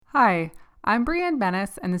Hi, I'm Brianne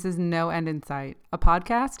Bennis, and this is No End in Sight, a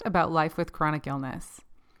podcast about life with chronic illness.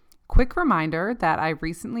 Quick reminder that I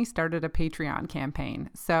recently started a Patreon campaign,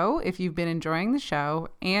 so if you've been enjoying the show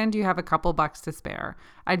and you have a couple bucks to spare,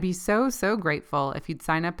 I'd be so grateful if you'd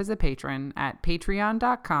sign up as a patron at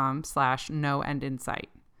patreon.com/noendinsight.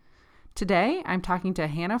 Today, I'm talking to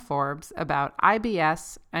Hannah Forbes about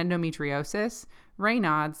IBS, endometriosis,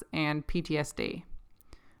 Raynaud's, and PTSD.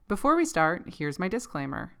 Before we start, here's my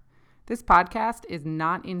disclaimer. This podcast is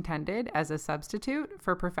not intended as a substitute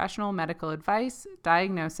for professional medical advice,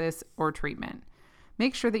 diagnosis, or treatment.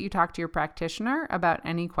 Make sure that you talk to your practitioner about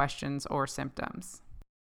any questions or symptoms.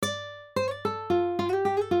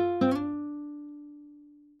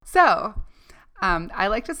 So, I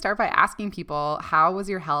like to start by asking people, how was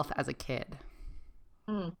your health as a kid?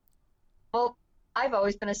 Well, I've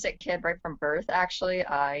always been a sick kid right from birth, actually.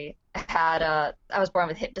 I was born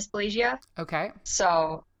with hip dysplasia. Okay.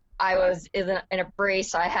 So I was in a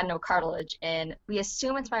brace, so I had no cartilage. And we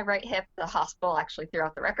assume it's my right hip. The hospital actually threw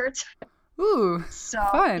out the records. Ooh, So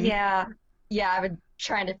fun. yeah, I've been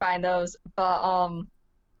trying to find those.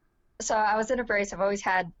 So I was in a brace. I've always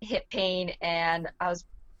had hip pain, and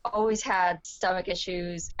always had stomach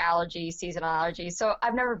issues, allergies, seasonal allergies. So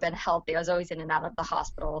I've never been healthy. I was always in and out of the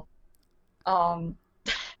hospital. Um,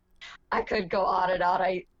 I could go on and on.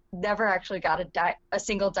 I never actually got a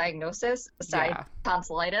single diagnosis besides Yeah.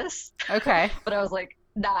 tonsillitis, Okay. but I was like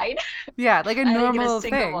 9. Yeah, like a I didn't get a normal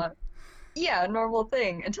single thing. one. Yeah, a normal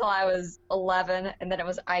thing until I was 11, and then it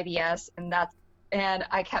was IBS, and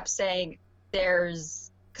I kept saying because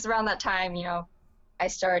around that time, I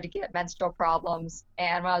started to get menstrual problems,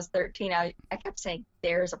 and when I was 13, I kept saying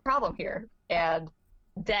there's a problem here, and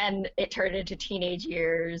then it turned into teenage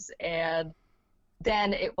years, and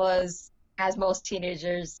then it was, as most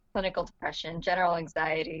teenagers, clinical depression, general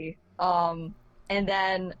anxiety. And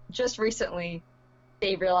then just recently,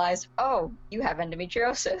 they realized, oh, you have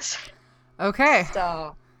endometriosis. Okay.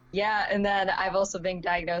 So, yeah. And then I've also been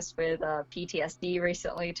diagnosed with PTSD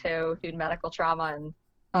recently, too, due to medical trauma and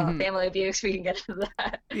Hmm. family abuse. We can get into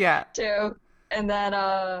that, Yeah. too. And then,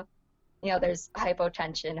 there's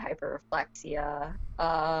hypotension, hyperreflexia.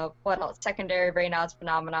 What else? Secondary Raynaud's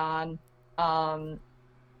phenomenon. Um,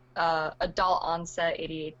 Adult onset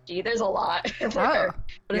ADHD. There's a lot Oh, there,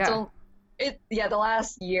 but yeah. the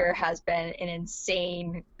last year has been an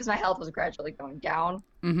insane because my health was gradually going down,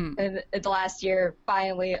 Hmm. and the last year,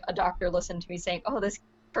 finally, a doctor listened to me saying, "Oh, this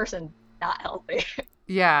person not healthy,"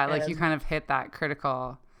 Yeah, like you and kind of hit that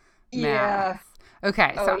critical mass. yeah,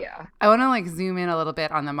 Okay, oh so yeah, I want to zoom in a little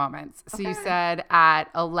bit on the moments. So you okay, said at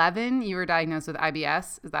 11 you were diagnosed with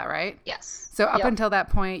IBS, is that right? yes, So up yep, until that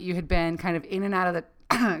point you had been kind of in and out of the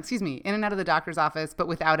excuse me, in and out of the doctor's office but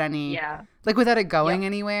without any yeah, without it going yep.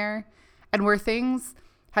 anywhere. And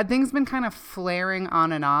had things been kind of flaring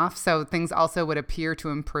on and off so things also would appear to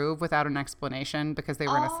improve without an explanation because they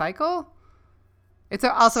were in a Um, cycle? It's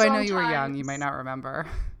also, I know you were young, you might sometimes. not remember.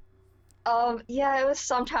 Yeah,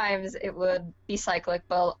 sometimes it would be cyclic,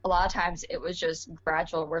 but a lot of times it was just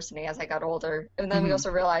gradual worsening as I got older. And then we Mhm.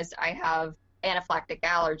 also realized I have anaphylactic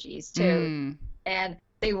allergies too, Mm. and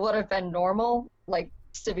they would have been normal, like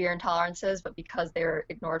severe intolerances, but because they were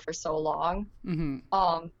ignored for so long, Mhm.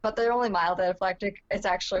 but they're only mild anaphylactic. It's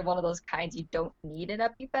actually one of those kinds you don't need an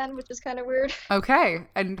EpiPen, which is kind of weird. Okay,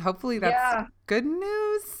 and hopefully that's Yeah, good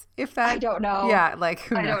news if I that don't know. yeah,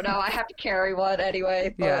 who I knows. don't know. I have to carry one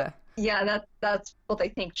anyway, but Yeah. yeah, that's what they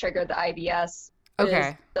think triggered the IBS is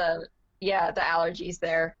Okay. the allergies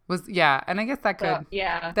there. Yeah, and I guess So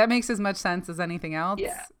yeah, that makes as much sense as anything yeah, else,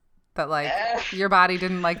 that eh, your body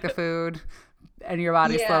didn't like the food and your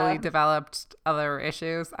body slowly yeah. developed other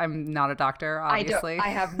issues. I'm not a doctor, I don't. obviously. I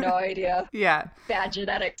have no idea. Yeah. Bad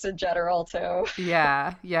genetics in general too.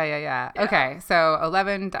 Yeah. Yeah. Okay, so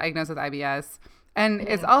 11 diagnosed with IBS. And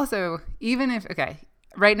it's Mhm. also, even if, okay,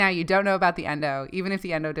 right now you don't know about the endo, even if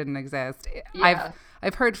the endo didn't exist, Yeah.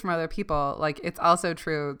 I've heard from other people, it's also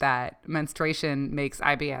true that menstruation makes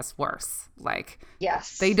IBS worse. They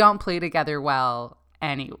Yes. don't play together well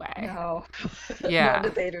anyway. No. No, Yeah.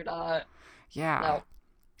 they do not. Yeah.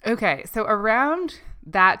 No. Okay, so around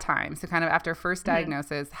that time, so kind of after first Mhm.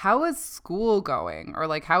 diagnosis, how was school going? Or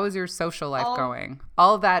how was your social life Um. going?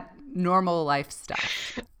 All of that normal life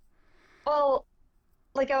stuff. Well,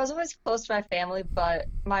 like I was always close to my family, but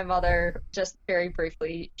my mother, just very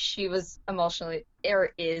briefly, she was emotionally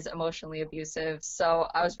or is emotionally abusive, so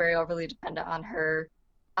I was very overly dependent on her.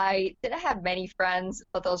 I didn't have many friends,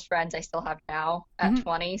 but those friends I still have now at Hmm.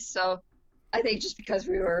 20. So I think just because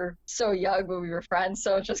we were so young when we were friends,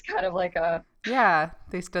 so it's just kind of like a Yeah,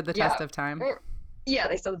 they stood the yeah, test of time. yeah,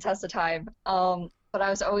 they stood the test of time. but I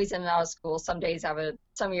was always in and out of school. Some years I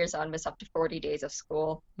would miss up to 40 days of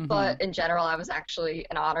school. Mm-hmm. But in general, I was actually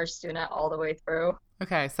an honors student all the way through.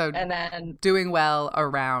 Okay, so And then doing well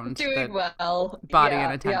around doing the well. body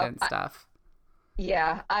and Yeah, yeah. attendance stuff.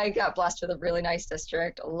 Yeah, I got blessed with a really nice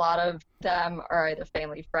district. A lot of them are either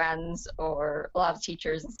family friends or a lot of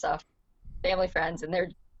teachers and stuff, family friends, and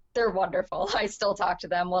they're wonderful. I still talk to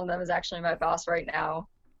them. One of them is actually my boss right now.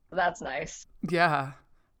 So that's nice. Yeah,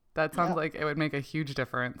 that sounds Yeah. like it would make a huge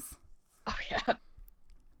difference. Oh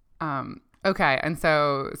yeah. Okay, and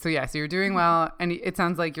so yeah, so you're doing well, and it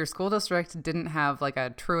sounds like your school district didn't have like a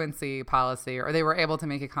truancy policy, or they were able to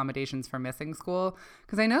make accommodations for missing school.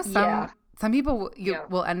 Because I know Yeah. some people Yeah.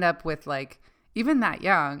 will end up with, like, even that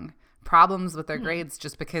young, problems with their Mhm. grades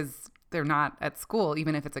just because they're not at school,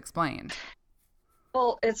 even if it's explained.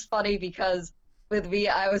 Well, it's funny because with me,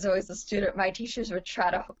 I was always a student. My teachers would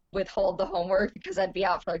try to withhold the homework because I'd be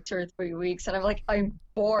out for like 2 or 3 weeks, and I'm like, I'm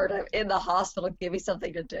bored. I'm in the hospital. Give me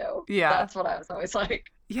something to do. Yeah. That's what I was always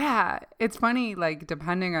like. Yeah, it's funny, like,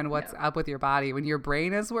 depending on what's Yeah. up with your body, when your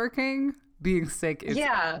brain is working, being sick is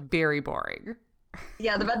Yeah. very boring.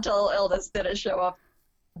 Yeah, the mental illness didn't show up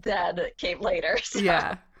then, it came later. So.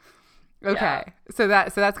 Yeah. Okay. Yeah. So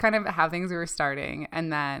that's kind of how things were starting,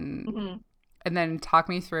 and then Mhm. talk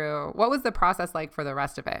me through what was the process like for the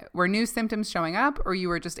rest of it. Were new symptoms showing up, or you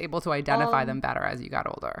were just able to identify them Um, better as you got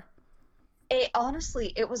older?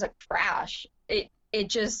 it was a crash. It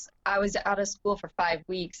just I was out of school for 5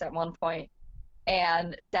 weeks at one point,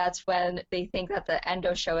 and that's when they think that the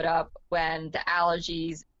endo showed up when the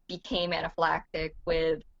allergies became anaphylactic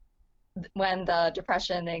with when the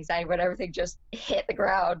depression, the anxiety, when everything just hit the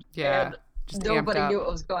ground Yeah. and Just amped nobody up. knew what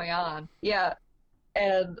was going on. Yeah,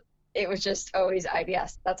 and it was just always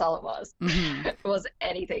IBS. That's all it was. Hmm. It wasn't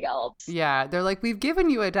anything else. Yeah. They're like, we've given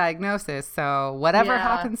you a diagnosis, so whatever Yeah,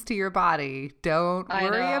 happens to your body, don't I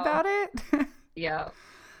worry know. about it. Yeah.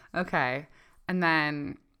 Okay. And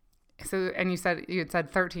then, and you had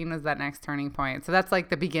said 13 was that next turning point. So that's like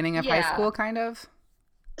the beginning of high Yeah. school, kind of?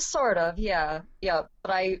 Sort of, yeah. Yeah.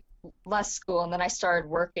 But I left school and then I started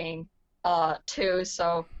working too.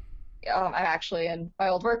 So I'm actually in my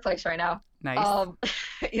old workplace right now. Nice.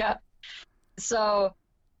 Yeah. So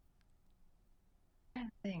I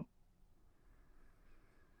think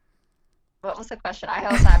what was the question? I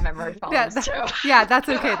also have memory Yeah, problems too. yeah, that's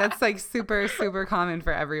okay. That's like super, super common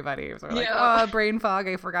for everybody. So we're like, Yeah. oh, brain fog.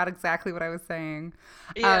 I forgot exactly what I was saying.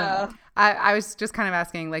 Yeah. I was just kind of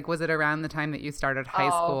asking, like, was it around the time that you started high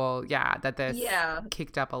Oh, school? Yeah, that this yeah.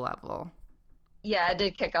 kicked up a level. Yeah, I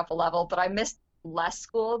did kick up a level, but I missed less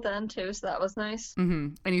school then too, so that was nice.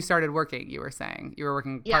 And you started working, you were saying. You were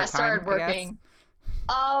working Yeah, I part-time, started I guess?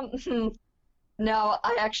 working. No,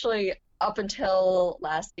 I actually, up until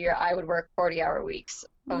last year, I would work 40-hour weeks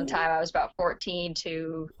from the time I was about 14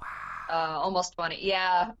 to Wow. almost 20.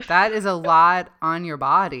 Yeah. That is a lot on your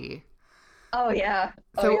body. Oh, yeah.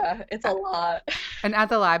 Oh, So, yeah. It's a lot. and at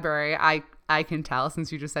the library, I can tell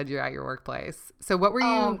since you just said you're at your workplace. So what were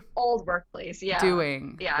you Old workplace. Yeah.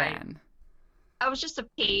 doing Yeah. then? I was just a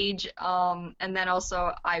page. And then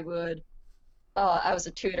also I was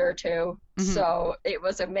a tutor too. Hmm. So it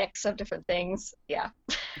was a mix of different things. Yeah.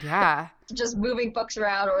 Yeah. Just moving books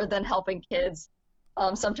around or then helping kids.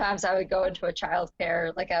 Sometimes I would go into a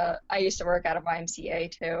childcare, I used to work at a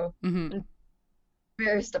YMCA too, Hmm. in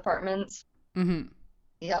various departments. Hmm.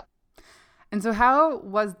 Yep. And so how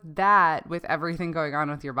was that with everything going on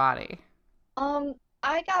with your body?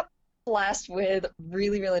 I got blessed with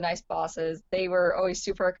really, really nice bosses. They were always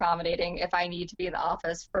super accommodating. If I need to be in the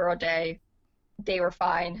office for a day, they were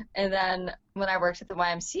fine. And then when I worked at the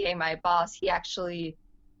YMCA, my boss, he actually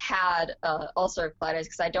had ulcerative colitis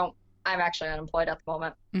because I'm actually unemployed at the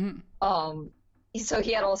moment. Hmm. So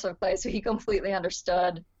he had ulcerative colitis, so he completely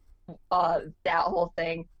understood that whole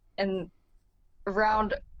thing. And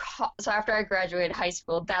so after I graduated high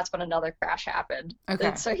school, that's when another crash happened. Okay.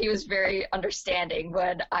 And so he was very understanding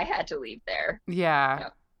when I had to leave there. Yeah.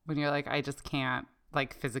 Yep. When you're like, I just can't,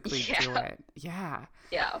 like, physically do Yeah. it. Yeah.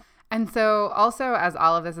 Yeah. And so also as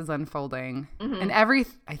all of this is unfolding, Hmm. and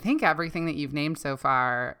I think everything that you've named so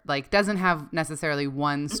far, like, doesn't have necessarily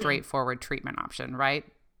one straightforward treatment option, right?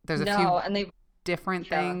 There's a No, few and different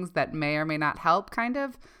yeah. things that may or may not help, kind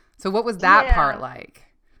of. So what was that part Yeah. like?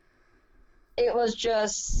 It was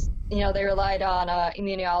just, they relied on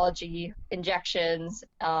immunology, injections.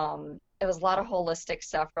 It was a lot of holistic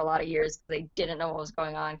stuff for a lot of years because they didn't know what was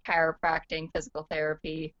going on, chiropractic, physical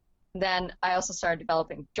therapy. Then I also started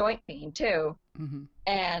developing joint pain too, Hmm.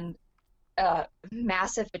 and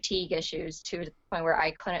massive fatigue issues to the point where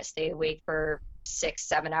I couldn't stay awake for 6,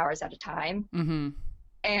 7 hours at a time. Hmm.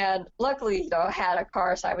 And luckily, I had a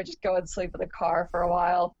car, so I would just go and sleep in the car for a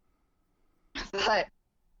while. But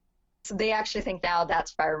so they actually think now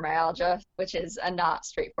that's fibromyalgia, which is a not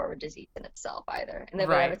straightforward disease in itself either. And then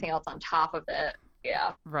with Right. everything else on top of it,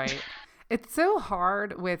 yeah. Right. It's so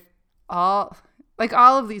hard with all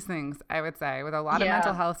all of these things, I would say, with a lot of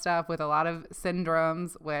mental Yeah. health stuff, with a lot of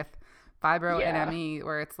syndromes, with fibro and Yeah. ME,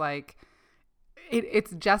 where it's like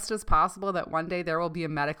it's just as possible that one day there will be a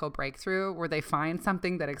medical breakthrough where they find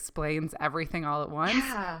something that explains everything all at once,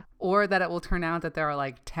 Yeah. or that it will turn out that there are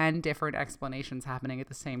like 10 different explanations happening at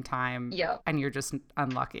the same time Yep. and you're just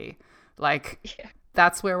unlucky. Like, Yeah.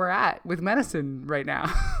 that's where we're at with medicine right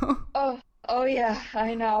now. Oh, oh yeah,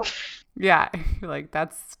 I know. Yeah, like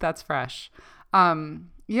that's fresh.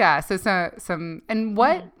 Yeah, so some and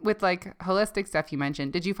what Mhm. with like holistic stuff you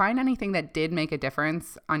mentioned, did you find anything that did make a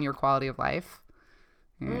difference on your quality of life?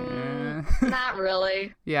 Yeah. Not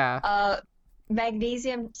really. Yeah. Uh,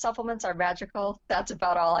 Magnesium supplements are magical. That's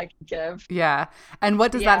about all I can give. Yeah. And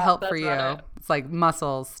what does that Yeah, help for that's about you? it. It's like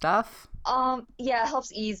muscle stuff? Yeah, it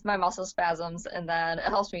helps ease my muscle spasms, and then it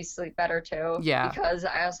helps me sleep better too, Yeah. because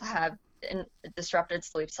I also have disrupted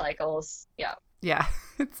sleep cycles. Yeah. Yeah.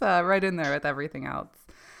 It's right in there with everything else.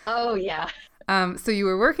 Oh yeah. So you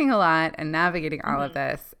were working a lot and navigating all of Hmm.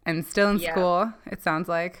 this and still in Yeah. school, it sounds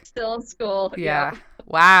like. Still in school. Yeah. Yep.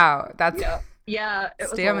 Wow. That's Yep. Yeah, it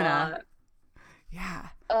was a stamina. lot. Yeah.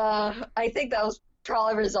 I think that was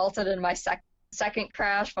probably resulted in my second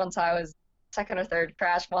crash once I was second or third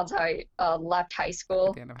crash once I left high At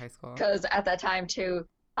school. the end of high school. Because at that time too,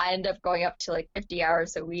 I ended up going up to like 50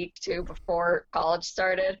 hours a week too before college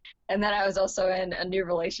started, and then I was also in a new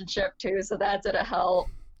relationship too, so that didn't help.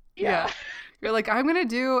 Yeah. Yeah. You're like, I'm gonna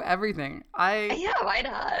do everything. Yeah, why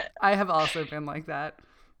not? I have also been like that.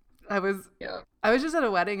 I was Yeah. I was just at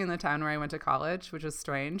a wedding in the town where I went to college, which was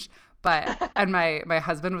strange. But and my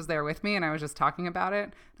husband was there with me and I was just talking about it.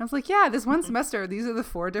 And I was like, yeah, this one semester, these are the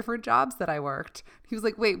 4 different jobs that I worked. He was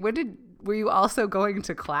like, wait, were you also going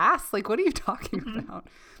to class? Like, what are you talking about?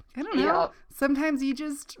 I don't know. Yep. Sometimes you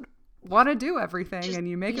just want to do everything and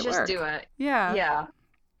you make You it just work. do it. Yeah. Yeah.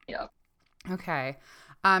 Yep. Okay.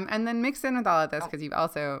 And then mixed in with all of this, because you've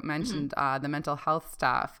also Mhm. mentioned the mental health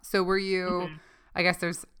stuff. So were you, Mhm. I guess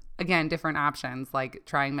there's, again, different options like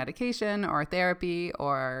trying medication or therapy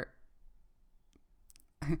or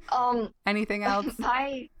Um, anything else?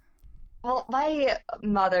 my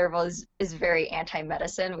mother is very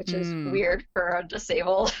anti-medicine, which is Mm, weird for a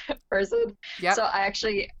disabled person. yep. So I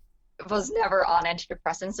actually was never on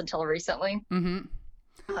antidepressants until recently, Mm-hmm.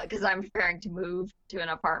 because I'm preparing to move to an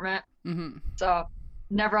apartment. Mm-hmm. So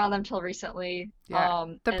never on them till recently. Yeah.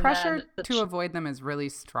 The And pressure then the to avoid them is really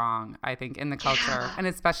strong, I think, in the culture. yeah, And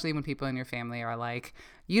especially when people in your family are like,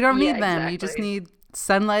 you don't yeah, need them. You just exactly. need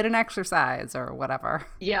sunlight and exercise or whatever.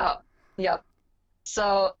 Yeah, yep.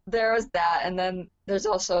 So there was that, and then there's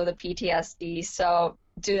also the PTSD. So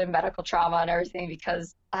due to medical trauma and everything,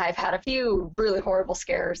 because I've had a few really horrible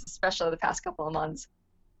scares, especially the past couple of months.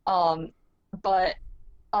 Um, but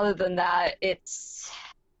other than that, it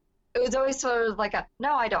was always sort of like a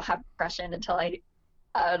no, I don't have depression until I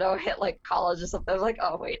don't know, hit like college or something. I was like,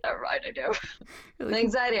 oh wait, never mind, I do. You're The like,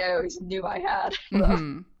 anxiety I always knew I had.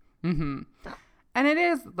 mm-hmm. Mm-hmm. And it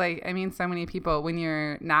is like, I mean, so many people, when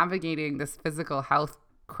you're navigating this physical health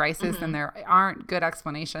crisis and Hmm. there aren't good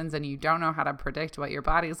explanations and you don't know how to predict what your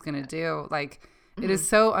body is going to do, like, it Hmm. is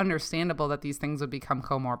so understandable that these things would become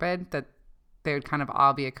comorbid, that they would kind of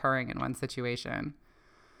all be occurring in one situation.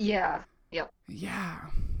 Yeah. Yep. Yeah.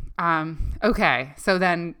 Okay. So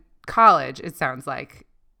then college, it sounds like.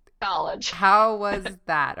 College. How was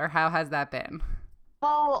that, or how has that been?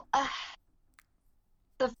 Well,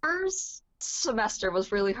 the first semester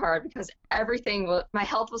was really hard because everything was, my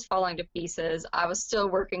health was falling to pieces. I was still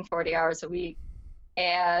working 40 hours a week.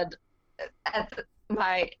 And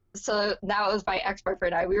so now it was my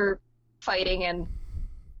ex-boyfriend and I, we were fighting and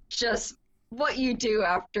just what you do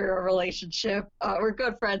after a relationship. We're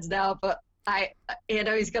good friends now, but I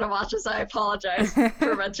know he's gonna watch this. I apologize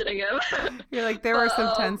for mentioning him. You're like, there were But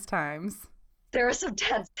some tense times. there were some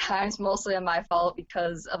tense times, mostly on my fault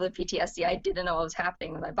because of the PTSD. I didn't know what was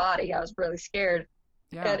happening with my body. I was really scared.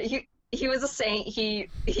 Yeah. And he was a saint. He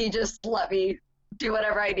just let me do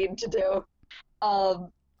whatever I needed to do.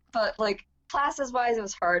 But like classes wise, it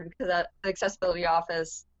was hard because the accessibility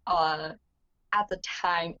office at the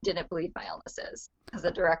time didn't believe my illnesses because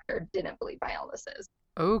the director didn't believe my illnesses.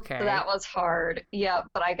 So Okay. that was hard. Yeah,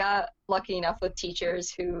 but I got lucky enough with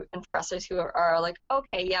teachers and professors who are like,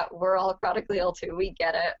 okay, yeah, we're all chronically ill too. We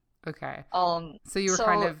get it. Okay. Um, So you were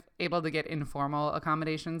kind so of able to get informal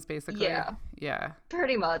accommodations, basically? yeah, Yeah.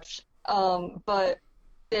 pretty much. But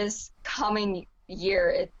this coming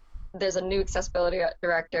year, there's a new accessibility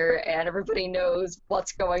director, and everybody knows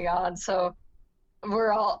what's going on. So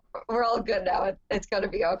we're all good now. It's going to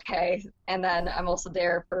be okay. And then I'm also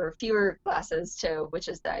there for fewer classes too, which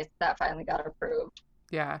is nice. That finally got approved.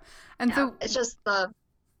 Yeah. And Yeah, so it's just the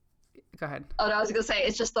go ahead. oh no, I was gonna say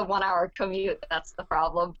it's just the 1 hour commute that's the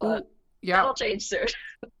problem, Ooh, but yeah. that'll change soon.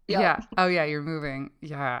 Yep. Yeah. Oh yeah, you're moving.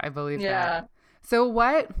 Yeah, I believe Yeah. that. So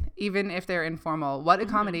what, even if they're informal, what Mhm.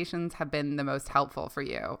 accommodations have been the most helpful for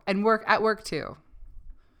you? And work too.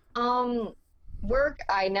 Um, Work,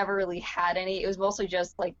 I never really had any. It was mostly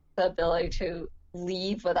just like the ability to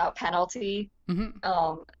leave without penalty. Hmm.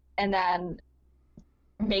 Um, and then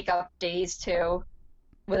make up days too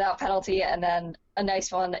without penalty. And then a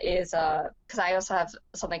nice one is because I also have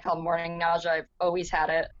something called morning nausea. I've always had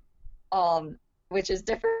it. Which is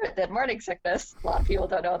different than morning sickness. A lot of people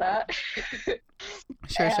don't know that.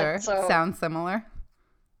 Sure, And sure. so Sounds similar.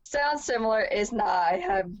 sounds similar, is not. I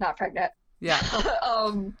am not pregnant. Yeah.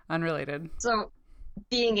 um, Unrelated. so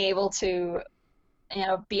being able to,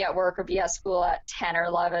 be at work or be at school at 10 or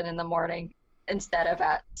 11 in the morning instead of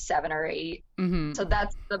at 7 or 8. Hmm. So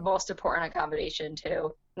that's the most important accommodation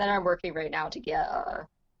too. And then I'm working right now to get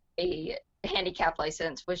a handicap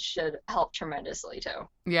license, which should help tremendously too.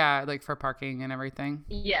 Yeah, like for parking and everything.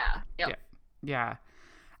 Yeah. Yep. Yeah. Yeah.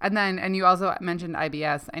 And you also mentioned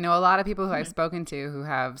IBS. I know a lot of people who I've Mhm. spoken to who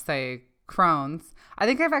have, say, Crohn's. I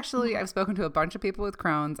think Mhm. I've spoken to a bunch of people with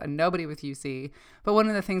Crohn's and nobody with UC. But one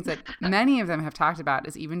of the things that many of them have talked about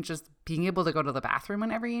is even just being able to go to the bathroom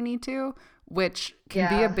whenever you need to, which can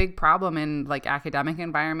be a Yeah. big problem in like academic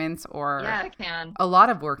environments or Yeah, it can. a lot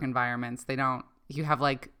of work environments. You have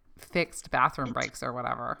like fixed bathroom It's breaks or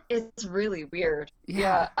whatever. it's really weird. Yeah.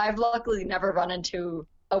 Yeah, I've luckily never run into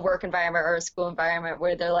a work environment or a school environment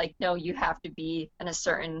where they're like, no, you have to be in a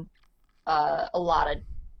certain allotted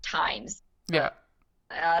times. Yeah.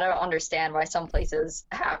 But I don't understand why some places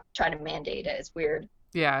have try to mandate it. It's weird.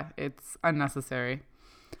 Yeah, it's unnecessary.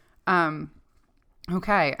 Um,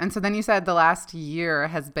 okay. And so then you said the last year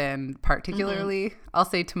has been Hmm. particularly, I'll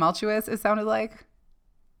say tumultuous, it sounded like.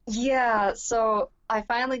 Yeah, so I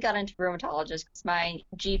finally got into rheumatologist because my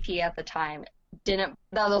GP at the time didn't,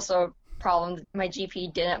 that was also a problem. My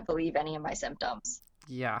GP didn't believe any of my symptoms.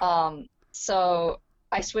 Yeah. So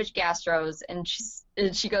I switched gastros, and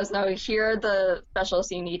she goes, no, here are the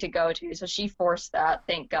specialists you need to go to. So she forced that,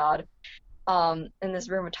 thank God. And this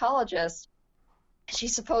rheumatologist,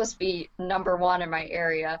 she's supposed to be number one in my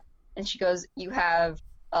area, and she goes, you have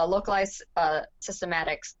localized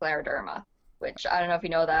systematic scleroderma, which I don't know if you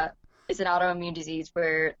know that is an autoimmune disease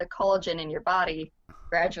where the collagen in your body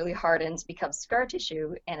gradually hardens, becomes scar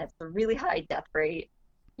tissue, and it's a really high death rate.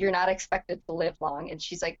 You're not expected to live long, and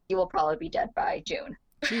she's like, you will probably be dead by June.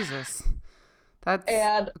 Jesus. That's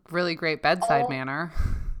And really great bedside all, manner.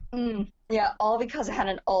 yeah, all because I had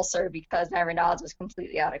an ulcer because my Raynaud's was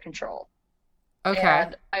completely out of control. Okay.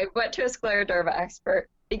 And I went to a scleroderma expert.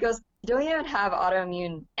 He goes, you don't even have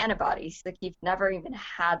autoimmune antibodies. Like, you've never even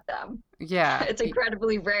had them. Yeah. It's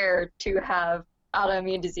incredibly rare to have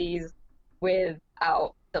autoimmune disease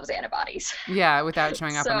without those antibodies. Yeah, without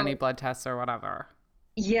showing up on any So, blood tests or whatever.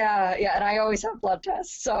 yeah, yeah, and I always have blood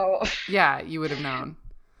tests. So, Yeah, you would have known.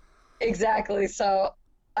 exactly. So,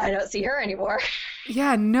 I don't see her anymore.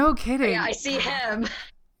 Yeah, no But yeah, I kidding. see him.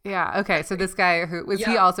 Yeah, okay. So this guy who was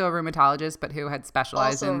he Yep. also a rheumatologist but who had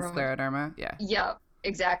specialized Also, in scleroderma? Yeah. yeah,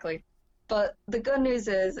 exactly. But the good news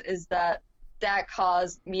is that that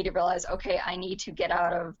caused me to realize, okay, I need to get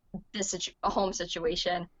out of a home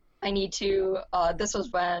situation. I need to. This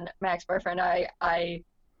was when my ex-boyfriend and I,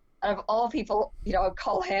 out of all people, I'd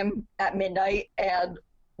call him at midnight, and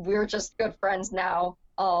we're just good friends now.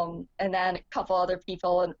 And then a couple other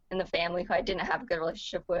people in the family who I didn't have a good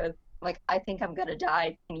relationship with, like, I think I'm gonna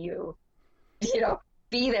die. Can you, you know,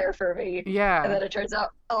 be there for me? And Yeah. then it turns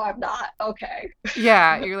out, oh, I'm not. Okay.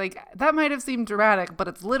 Yeah, you're like, that might have seemed dramatic, but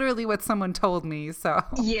it's literally what someone told me. So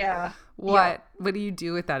Yeah. Yep. what do you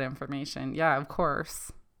do with that information? Yeah, of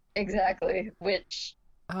course. Exactly. Which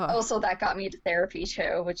Oh. also that got me to therapy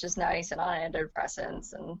too, which is nice, and on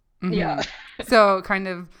antidepressants, and Hmm. yeah. So kind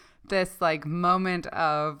of this like moment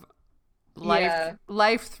of Yeah.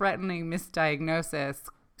 life threatening misdiagnosis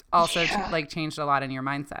also Yeah. like changed a lot in your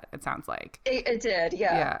mindset, it sounds like. It did.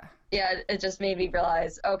 Yeah. Yeah. Yeah. It just made me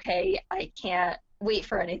realize, okay, I can't wait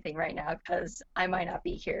for anything right now because I might not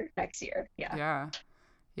be here next year. Yeah. Yeah.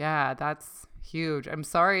 Yeah, that's huge. I'm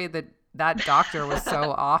sorry that that doctor was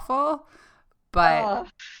so awful, but Oh,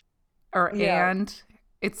 or yeah. and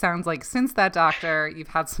it sounds like since that doctor you've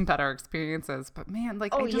had some better experiences, but man,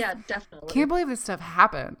 like I Oh, just yeah, can't definitely. believe this stuff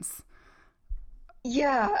happens.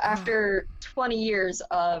 Yeah, after 20 years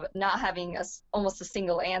of not having almost a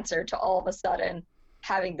single answer to all of a sudden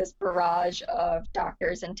having this barrage of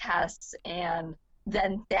doctors and tests, and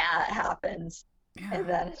then that happens, Yeah. and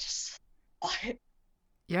then it's just, what?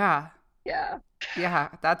 Yeah. Yeah. Yeah.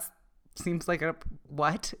 That's seems like a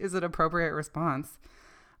what is an appropriate response.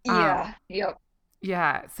 Yeah. Yep.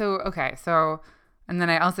 Yeah. So, okay. So, and then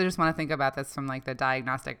I also just want to think about this from like the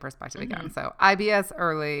diagnostic perspective again. Hmm. So, IBS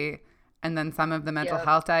early, and then some of the mental Yep.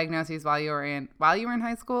 health diagnoses while you were in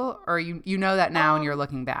high school, or you know that now and you're Um,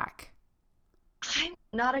 looking back. I'm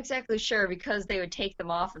not exactly sure because they would take them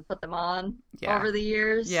off and put them on Yeah. over the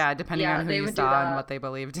years. Yeah, depending on Yeah, who they you would do saw and that. what they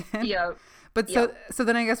believed in. Yep. But Yep. so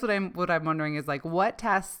then I guess what I'm wondering is like what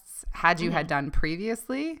tests had you had Hmm. done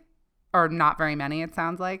previously, or not very many, it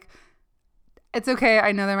sounds like. It's okay.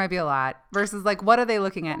 I know there might be a lot. Versus like what are they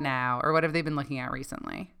looking at now, or what have they been looking at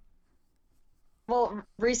recently? Well,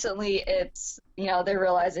 recently they're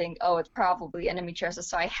realizing, oh, it's probably endometriosis,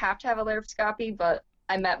 so I have to have a laparoscopy, but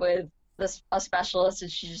I met with a specialist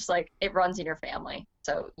and she's just like, it runs in your family,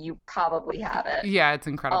 so you probably have it. Yeah, it's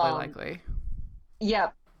incredibly Um, likely.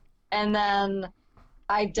 yep. And then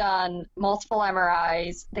I've done multiple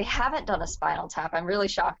MRIs. They haven't done a spinal tap. I'm really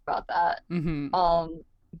shocked about that. Mm-hmm. Um,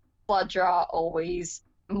 Blood draw always,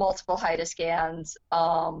 multiple HIDA scans.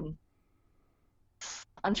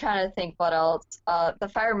 I'm trying to think what else. The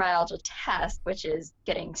fibromyalgia test, which is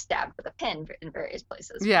getting stabbed with a pin in various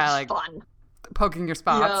places, which Yeah, is like fun. poking your Yep,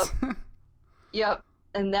 spots. yep.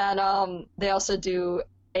 And then they also do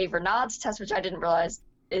a Vernad's test, which I didn't realize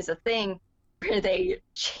is a thing, where they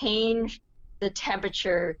change the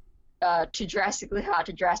temperature to drastically hot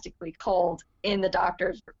to drastically cold in the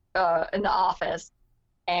doctor's in the office,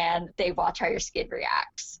 and they watch how your skin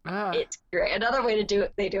reacts. Ah. It's great. Another way to do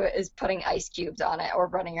it, they do it, is putting ice cubes on it or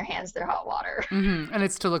running your hands through hot water. Mm-hmm. And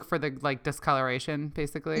it's to look for the like discoloration,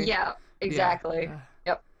 basically. Yeah, Yeah. exactly.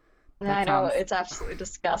 Yep. And That I know sounds it's absolutely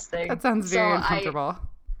disgusting. that sounds So very I, uncomfortable.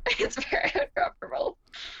 it's very uncomfortable.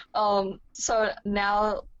 So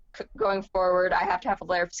now going forward, I have to have a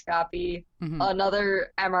laparoscopy, Mm-hmm.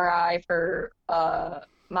 another MRI for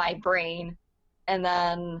my brain, and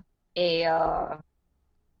then a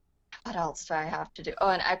what else do I have to do? Oh,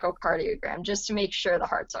 an echocardiogram just to make sure the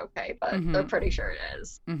heart's okay, but they're Mm-hmm. pretty sure it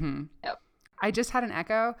is. Mm-hmm. Yep. I just had an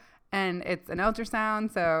echo and it's an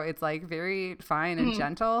ultrasound, so it's like very fine and Mhm.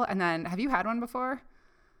 gentle. And then have you had one before?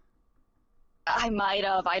 I might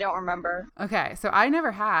have. I don't remember. Okay, so I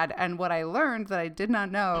never had, and what I learned that I did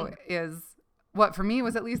not know Mm. is what for me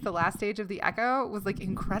was at least the last stage of the echo was like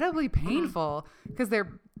incredibly Mhm. painful because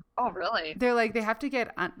Oh, really? they're like they have to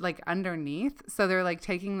get like underneath, so they're like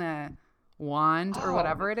taking the wand or Oh,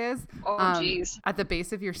 whatever it is oh, geez. at the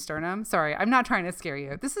base of your sternum. Sorry, I'm not trying to scare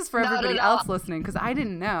you. This is for No, no, everybody no. else listening because I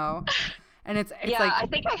didn't know. And it's Yeah, like I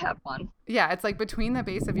think I have one. yeah, it's like between the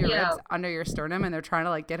base of your Yeah. ribs under your sternum, and they're trying to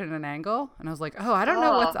like get at an angle. And I was like, oh, I don't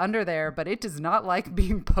know what's Oh, under there, but it does not like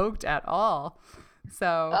being poked at all.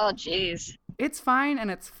 So oh, geez. it's fine and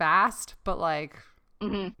it's fast, but like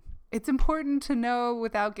Hmm. it's important to know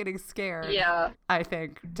without getting scared, Yeah, I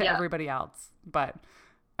think, to yeah, everybody else. But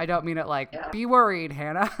I don't mean it like, yeah. be worried,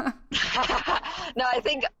 Hannah. No, I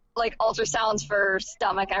think like ultrasounds for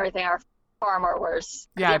stomach and everything are far more worse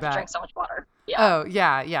because Yeah, you I have to bet. drink so much water. Yeah, Oh,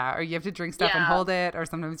 yeah, yeah. Or you have to drink stuff and yeah, hold it, or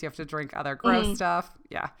sometimes you have to drink other gross hmm, stuff.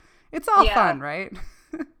 Yeah. It's all yeah. fun, right?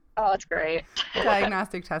 Oh, it's great.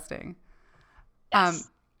 Diagnostic testing. Um, Yes.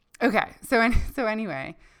 okay. So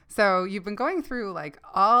anyway, so you've been going through like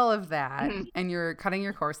all of that Hmm. and you're cutting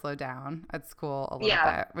your course load down at school a little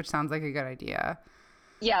Yeah. bit, which sounds like a good idea.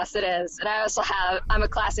 Yes, it is. And I'm a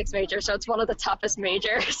classics major, so it's one of the toughest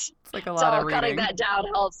majors. It's like a lot of So cutting reading. that down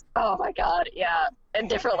helps. Oh my God, yeah. In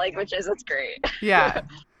different languages, it's great. Yeah.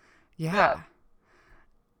 Yeah. Yeah.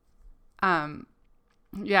 Um,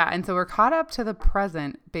 yeah, and so we're caught up to the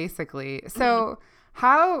present, basically. Mhm. So,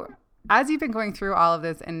 how, as you've been going through all of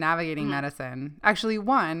this and navigating Mhm. medicine, actually,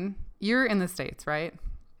 one, you're in the States, right?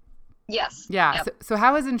 Yes. Yeah. Yep. So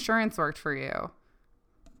how has insurance worked for you?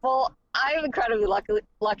 Well, I'm incredibly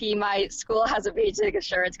lucky. My school has a basic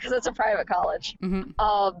insurance because it's a private college. Hmm.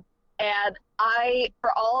 And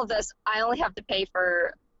for all of this, I only have to pay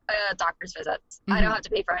for doctor's visits. I don't Hmm. have to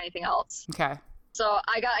pay for anything else. Okay. So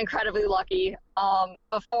I got incredibly lucky.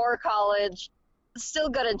 Before college, still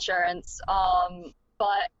good insurance.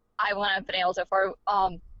 But I wouldn't have been able to afford.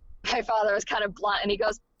 My father was kind of blunt, and he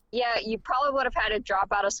goes, "Yeah, you probably would have had to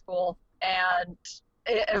drop out of school, and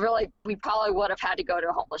it really, we probably would have had to go to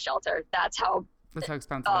a homeless shelter. That's how That's how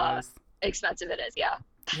expensive it uh is. expensive it is." Yeah.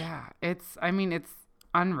 Yeah. I mean, it's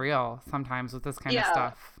unreal sometimes with this kind of Yeah.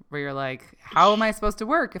 stuff where you're like, how am I supposed to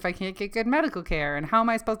work if I can't get good medical care? And how am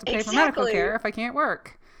I supposed to pay for medical Exactly. care if I can't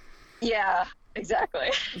work? Yeah,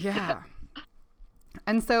 exactly. Yeah.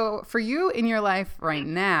 And so for you in your life right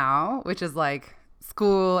now, which is like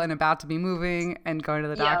school and about to be moving and going to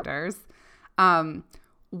the Yep. doctors, Pretty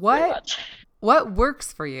what much. what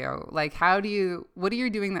works for you? Like, what are you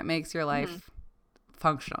doing that makes your life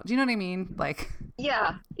functional? Do you know what I mean? Like,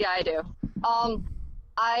 Yeah, I do.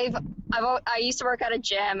 I've I used to work at a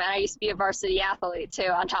gym, and I used to be a varsity athlete too.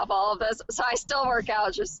 On top of all of this, so I still work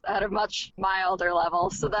out just at a much milder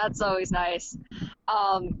level. So that's always nice.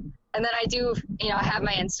 And then I do, I have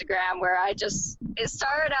my Instagram where it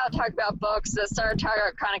started out talking about books, it started talking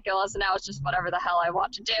about chronic illness, and now it's just whatever the hell I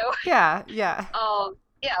want to do. yeah, yeah.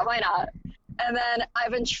 Yeah, why not? And then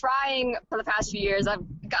I've been trying for the past few years. I've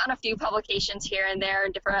gotten a few publications here and there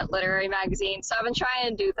in different literary magazines. So I've been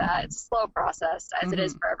trying to do that. It's a slow process, as it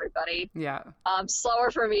is for everybody. Yeah.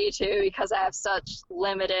 Slower for me too, because I have such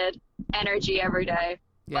limited energy every day.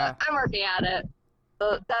 Yeah. But I'm working at it.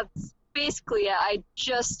 So that's basically it. I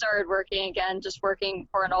just started working again, just working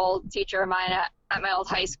for an old teacher of mine at my old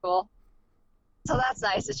high school. So that's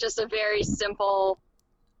nice. It's just a very simple,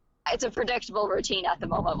 it's a predictable routine at the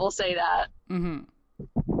moment. We'll say that.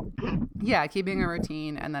 Yeah, keeping a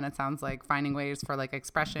routine, and then it sounds like finding ways for like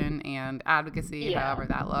expression and advocacy, however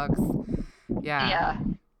that looks.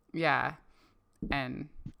 Yeah. And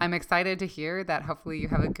I'm excited to hear that hopefully you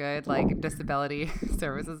have a good like disability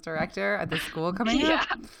services director at the school coming up.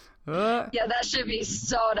 Yeah, that should be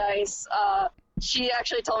so nice. She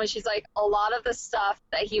actually told me, she's like, a lot of the stuff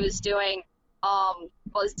that he was doing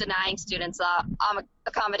was denying students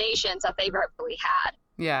accommodations that they rightfully had.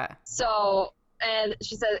 Yeah. So, and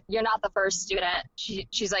she said, you're not the first student.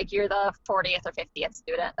 She's like, you're the 40th or 50th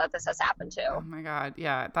student that this has happened to. Oh my God.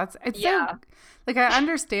 Yeah. So, like, I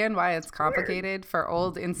understand why it's complicated for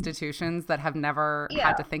old institutions that have never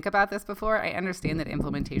had to think about this before. I understand that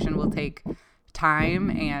implementation will take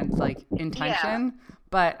time and like intention,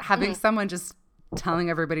 but having someone just telling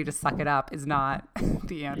everybody to suck it up is not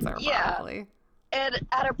the answer, probably. And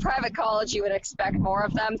at a private college, you would expect more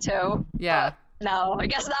of them too. Yeah. No, I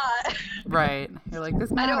guess not. Right. You're like, this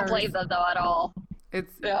matters. I don't blame them though at all.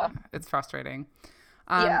 It's frustrating.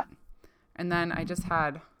 And then I just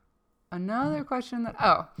had another question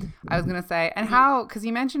I was going to say, and how, because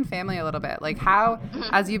you mentioned family a little bit, like how,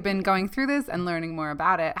 as you've been going through this and learning more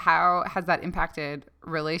about it, how has that impacted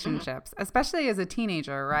relationships, especially as a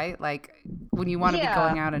teenager, right? Like when you want to be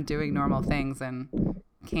going out and doing normal things and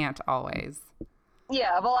can't always.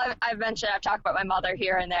 Yeah, well, I've mentioned, I've talked about my mother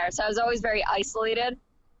here and there, so I was always very isolated,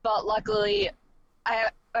 but luckily,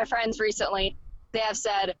 my friends recently, they have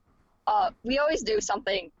said, we always knew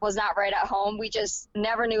something was not right at home, we just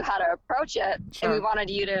never knew how to approach it, and we wanted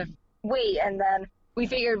you to wait, and then we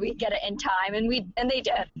figured we'd get it in time, and they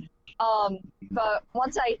did. But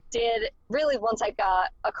once I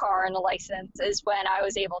got a car and a license is when I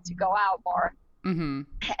was able to go out more.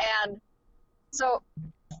 And so,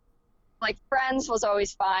 like, friends was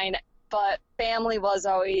always fine, but family was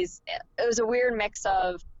always, it was a weird mix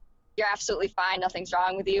of you're absolutely fine, nothing's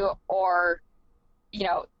wrong with you, or,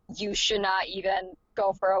 you should not even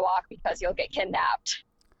go for a walk because you'll get kidnapped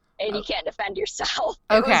and you can't defend yourself.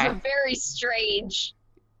 It was a very strange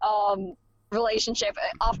relationship,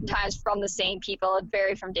 oftentimes from the same people. It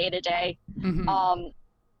varied from day to day. And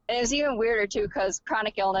it was even weirder too because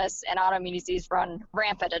chronic illness and autoimmune disease run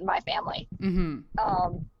rampant in my family.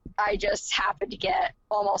 I just happened to get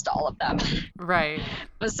almost all of them. Right.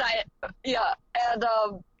 And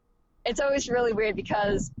it's always really weird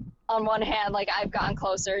because on one hand, like, I've gotten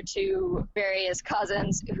closer to various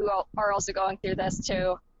cousins who are also going through this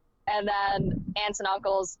too, and then aunts and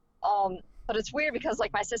uncles. But it's weird because,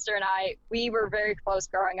 like, my sister and I, we were very close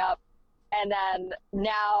growing up, and then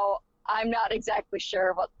now I'm not exactly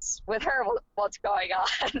sure what's going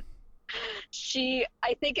on.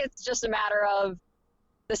 I think it's just a matter of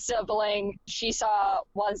the sibling. She saw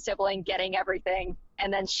one sibling getting everything,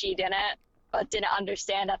 and then she didn't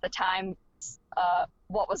understand at the time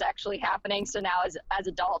what was actually happening. So now as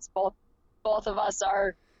adults, both of us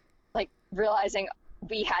are like realizing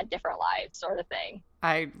we had different lives, sort of thing.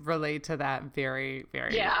 I relate to that very,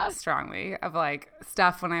 very strongly, of like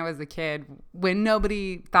stuff when I was a kid when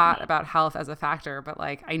nobody thought about health as a factor, but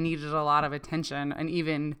like I needed a lot of attention and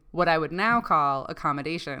even what I would now call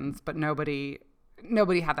accommodations, but nobody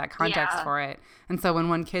had that context for it. And so when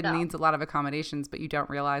one kid needs a lot of accommodations, but you don't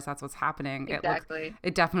realize that's what's happening,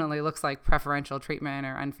 it definitely looks like preferential treatment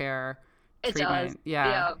or unfair treatment. It does.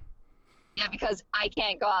 Yeah, Yeah, because I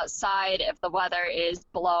can't go outside if the weather is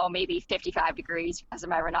below maybe 55 degrees because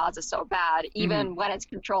my Raynaud's is so bad, Hmm. even when it's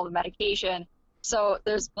controlled with medication. So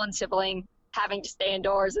there's one sibling having to stay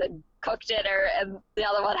indoors and cook dinner, and the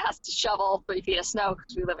other one has to shovel 3 feet of snow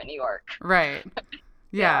because we live in New York. Right. Yeah.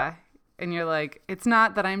 Yeah. And you're like, it's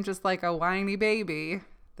not that I'm just like a whiny baby.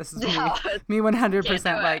 This is me, No, me can't do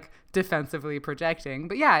 100% it. like defensively projecting.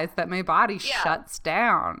 But yeah, it's that my body Yeah. shuts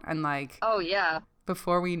down. And like, Oh, yeah.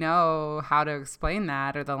 before we know how to explain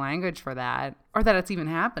that or the language for that, or that it's even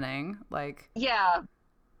happening, like, Yeah.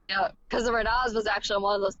 Yeah. Because the Raynaud's was actually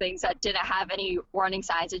one of those things that didn't have any warning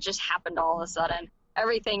signs. It just happened all of a sudden.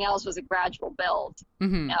 Everything else was a gradual build.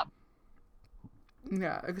 mm-hmm. Yep.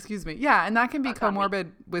 Yeah, excuse me. Yeah. And that can be Fuck on me.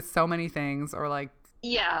 comorbid with so many things, or like,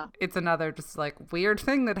 Yeah. it's another just like weird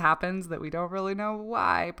thing that happens that we don't really know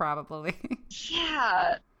why, probably.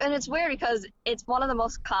 Yeah, and it's weird because it's one of the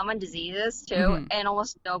most common diseases too, Hmm. and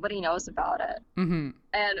almost nobody knows about it. Hmm.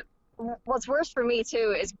 And what's worse for me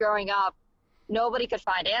too is growing up, nobody could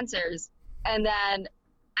find answers. And then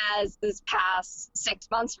as this past 6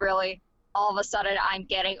 months really, all of a sudden I'm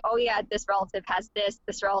getting, oh yeah, this relative has this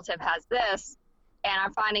relative has this. And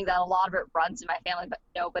I'm finding that a lot of it runs in my family, but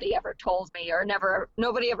nobody ever told me or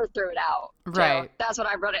nobody ever threw it out. Too. Right. That's what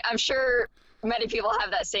I'm running. I'm sure many people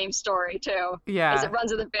have that same story too, is Yeah. it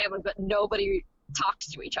runs in the family, but nobody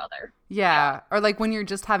talks to each other. Yeah. Yeah. Or like when you're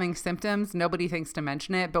just having symptoms, nobody thinks to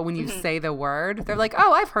mention it, but when you Mhm. say the word, they're like,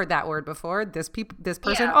 "Oh, I've heard that word before. This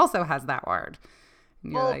person Yeah. also has that word."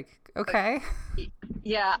 And you're Well, like, "Okay."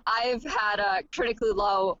 yeah, I've had a critically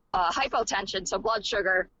low hypotension, so blood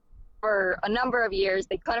sugar, for a number of years.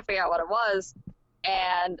 They couldn't figure out what it was,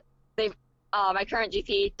 and they, my current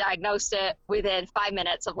GP diagnosed it within 5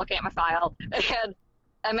 minutes of looking at my file. And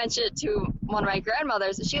I mentioned it to one of my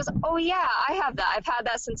grandmothers, and she goes, "Oh yeah, I have that. I've had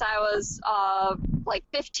that since I was like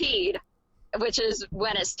 15, which is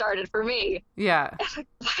when it started for me." Yeah.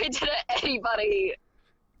 Why didn't anybody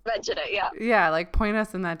mention it? Yeah, Yeah, like point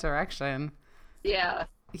us in that direction. yeah.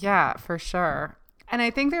 Yeah, for sure. And I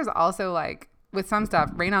think there's also like with some stuff,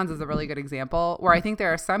 Raynaud's is a really good example where I think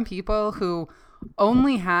there are some people who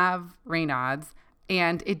only have Raynaud's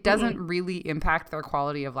and it doesn't really impact their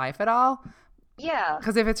quality of life at all. Yeah.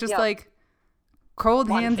 Because if it's just Yep. like cold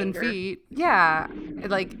One hands finger. and feet, yeah,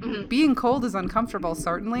 like Mhm. being cold is uncomfortable,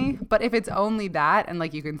 certainly. But if it's only that and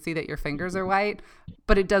like you can see that your fingers are white,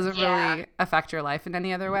 but it doesn't Yeah. really affect your life in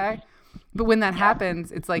any other way. But when that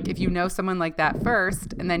happens, it's like if you know someone like that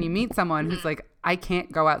first and then you meet someone who's like, I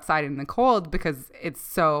can't go outside in the cold because it's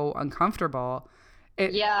so uncomfortable.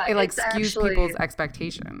 Yeah, It like it's skews actually people's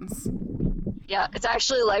expectations. yeah, it's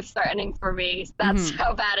actually life-threatening for me. That's Mhm.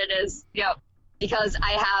 how bad it is. Yep. Because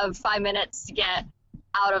I have 5 minutes to get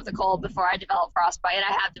out of the cold before I develop frostbite, and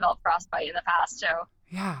I have developed frostbite in the past too.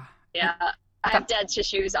 Yeah. Yeah. I have dead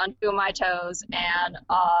tissues on 2 of my toes and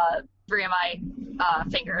 3 of my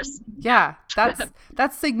fingers. Yeah,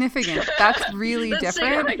 that's significant. That's really That's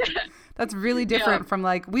different. significant. That's really Yeah. different from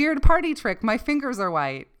like weird party trick. My fingers are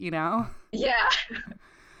white, you know? Yeah.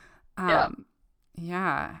 Yeah.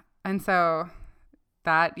 Yeah. And so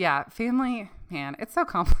that, yeah, family, man, it's so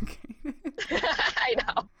complicated. I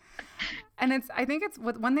know. And I think it's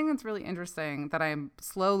one thing that's really interesting that I'm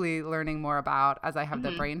slowly learning more about as I have the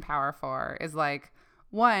Mhm. brain power for is like,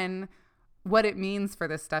 one, what it means for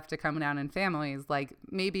this stuff to come down in families. Like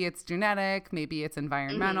maybe it's genetic, maybe it's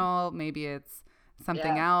environmental, maybe it's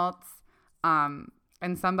something Yeah. else.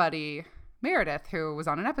 And somebody, Meredith, who was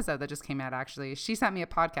on an episode that just came out actually, she sent me a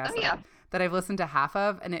podcast Oh, yeah. that I've listened to half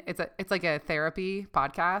of, and it's like a therapy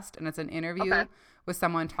podcast, and it's an interview Okay. with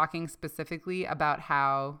someone talking specifically about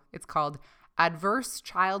how it's called adverse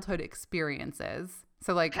childhood experiences.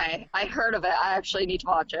 So like Okay. I heard of it. I actually need to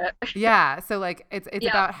watch it. yeah, so like it's Yeah.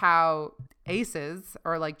 about how ACEs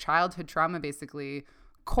or like childhood trauma basically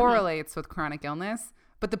correlates with chronic illness.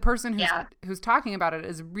 But the person Yeah. who's talking about it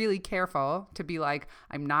is really careful to be like,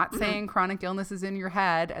 I'm not saying chronic illness is in your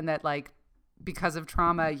head and that like because of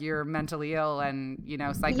trauma you're mentally ill and you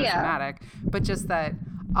know psychosomatic, but just that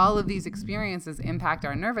all of these experiences impact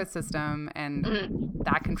our nervous system and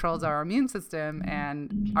that controls our immune system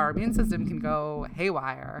and our immune system can go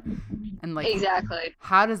haywire. And like Exactly.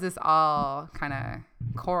 how does this all kind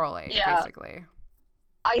of correlate Yeah. basically?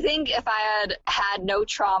 I think if I had had no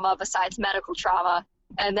trauma besides medical trauma,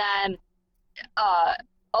 and then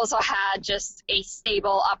also had just a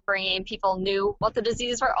stable upbringing, people knew what the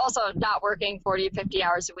diseases were, also not working 40 to 50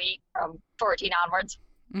 hours a week from 14 onwards.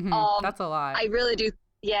 That's a lot. I really do,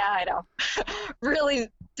 yeah, I know, really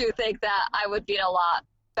do think that I would be in a lot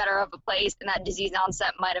better of a place and that disease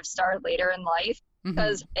onset might have started later in life.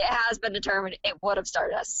 because it has been determined it would have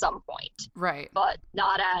started at some point, Right. but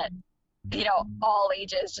not at, all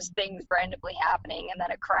ages, just things randomly happening and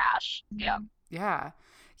then a crash. Yeah. Yeah.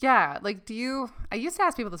 Yeah. Like, I used to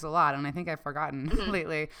ask people this a lot, and I think I've forgotten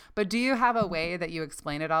lately, but do you have a way that you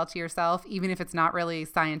explain it all to yourself, even if it's not really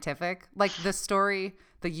scientific? Like the story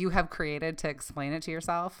that you have created to explain it to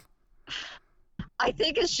yourself? I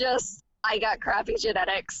think it's just I got crappy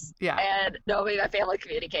genetics Yeah. and nobody in my family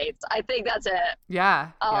communicates. I think that's it.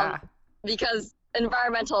 Yeah. Yeah. Because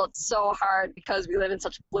environmental, it's so hard because we live in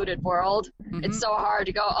such a polluted world. It's so hard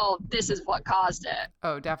to go, oh, this is what caused it.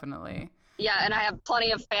 Oh, definitely. Yeah, and I have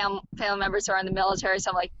plenty of family members who are in the military,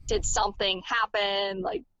 so I'm like, did something happen?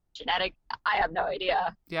 Like genetic? I have no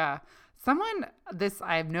idea. Yeah.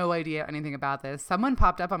 I have no idea anything about this. Someone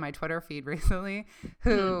popped up on my Twitter feed recently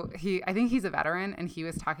who I think he's a veteran, and he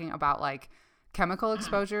was talking about like chemical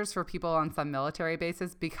exposures for people on some military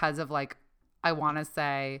bases because of like, I want to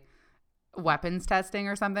say weapons testing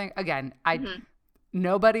or something. Again,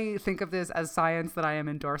 nobody think of this as science that I am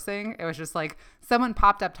endorsing. It was just like someone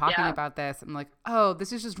popped up talking about this. I'm like, oh,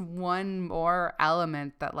 this is just one more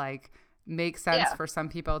element that like makes sense for some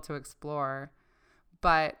people to explore.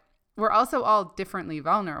 But we're also all differently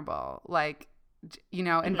vulnerable. Like,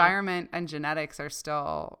 environment and genetics are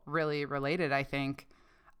still really related, I think.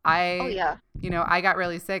 I got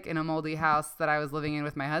really sick in a moldy house that I was living in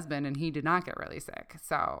with my husband, and he did not get really sick.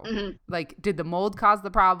 So, like, did the mold cause the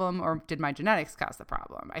problem, or did my genetics cause the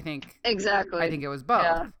problem? I think it was both.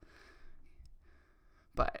 Yeah.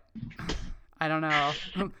 But I don't know.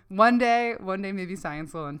 One day, maybe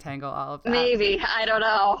science will untangle all of that. Maybe. I don't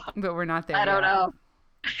know. But we're not there yet. I don't know.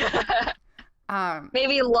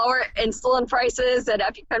 Maybe lower insulin prices and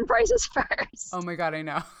EpiPen prices first. Oh my God, I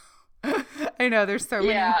know. I know there's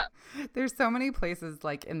so many places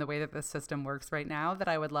like in the way that the system works right now that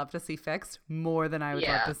I would love to see fixed more than I would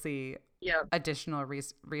love to see additional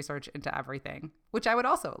research into everything, which I would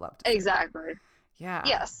also love to see. Exactly. Yeah.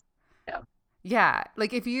 Yes. Yeah.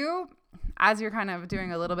 Like if you, as you're kind of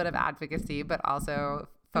doing a little bit of advocacy, but also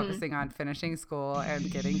focusing on finishing school and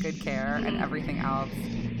getting good care and everything else.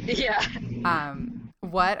 Yeah.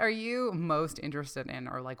 What are you most interested in,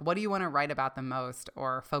 or like what do you want to write about the most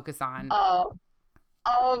or focus on?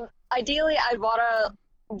 Ideally I'd want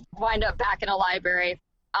to wind up back in a library.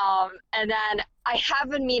 And then I have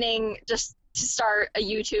been meaning just to start a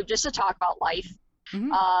YouTube just to talk about life.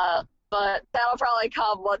 But that'll probably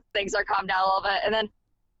come once things are calmed down a little bit. And then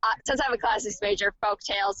since I'm a classics major, folk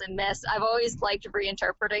tales and myths, I've always liked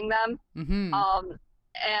reinterpreting them.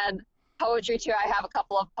 And poetry too. I have a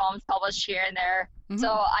couple of poems published here and there. So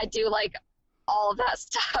I do like all of that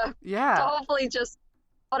stuff. Yeah. So hopefully just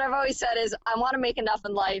what I've always said is I want to make enough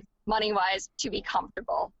in life, money-wise, to be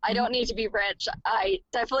comfortable. I don't need to be rich. I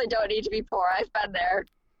definitely don't need to be poor. I've been there.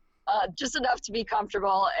 Just enough to be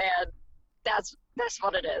comfortable, and that's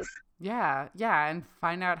what it is. Yeah, yeah, and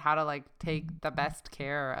find out how to like take the best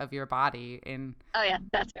care of your body in. Oh yeah,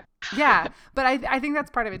 that's fair. Yeah, but I think that's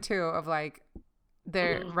part of it too. Of like,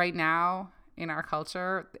 there right now in our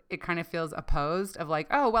culture, it kind of feels opposed. Of like,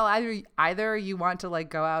 oh well, either you want to like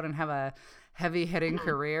go out and have a heavy hitting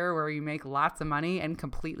career where you make lots of money and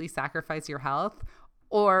completely sacrifice your health,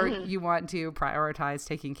 or you want to prioritize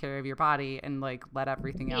taking care of your body and like let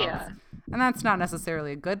everything else. Yeah. And that's not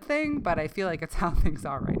necessarily a good thing, but I feel like it's how things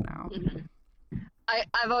are right now.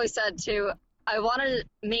 I've always said too, I want a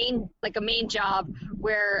main job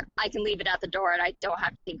where I can leave it at the door and I don't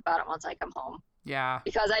have to think about it once I come home. Yeah.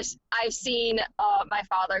 Because I've seen my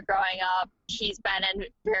father growing up. He's been in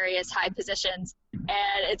various high positions,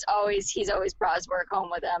 and he's always brought his work home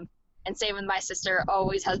with him. And same with my sister,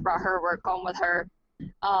 always has brought her work home with her.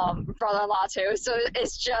 Brother-in-law too. So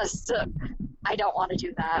it's just I don't want to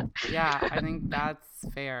do that. Yeah, I think that's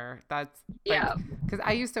fair. That's like, because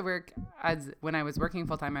I used to work when I was working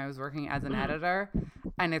full time, I was working as an editor,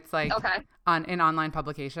 and it's like in online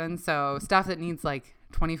publications. So stuff that needs like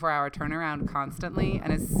 24-hour turnaround constantly,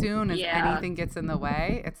 and as soon as anything gets in the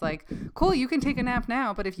way, it's like, cool, you can take a nap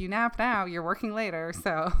now, but if you nap now, you're working later.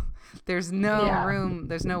 So there's no room,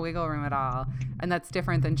 there's no wiggle room at all. And that's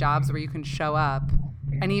different than jobs where you can show up,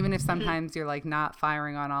 and even if sometimes you're like not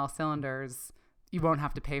firing on all cylinders, you won't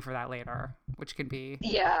have to pay for that later, which can be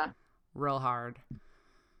real hard.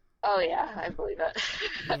 Oh yeah, I believe it.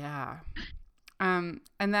 Yeah. And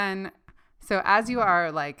then so as you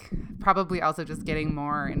are like probably also just getting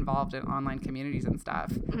more involved in online communities and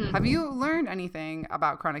stuff, have you learned anything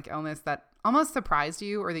about chronic illness that almost surprised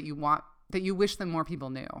you, or that you wish that more people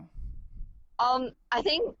knew? I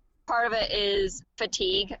think part of it is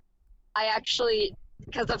fatigue. I actually,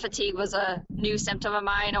 because the fatigue was a new symptom of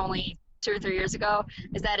mine only 2 or 3 years ago,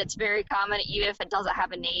 is that it's very common, even if it doesn't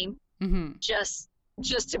have a name, Mm-hmm. just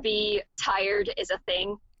to be tired is a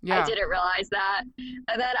thing. I Yeah. didn't realize that.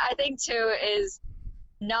 And then I think too is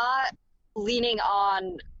not leaning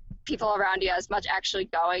on people around you as much, actually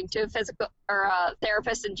going to a physical or a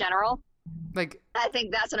therapist in general. Like, I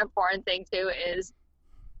think that's an important thing too, is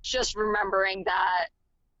just remembering that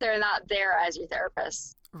they're not there as your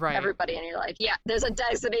therapist. right. Everybody in your life. Yeah, there's a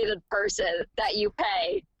designated person that you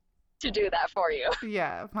pay to do that for you.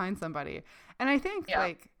 Yeah. Find somebody. And I think Yeah.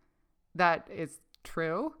 like that is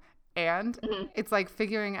true. And Mhm. it's like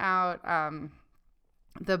figuring out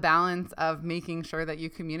the balance of making sure that you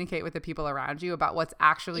communicate with the people around you about what's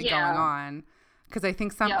actually going Yeah. on. Because I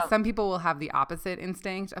think some people will have the opposite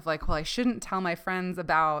instinct of like, well, I shouldn't tell my friends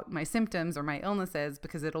about my symptoms or my illnesses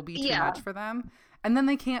because it'll be too Yeah. much for them. And then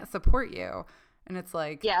they can't support you. And it's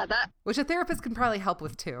like, Yeah, that which a therapist can probably help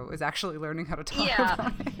with too, is actually learning how to talk Yeah.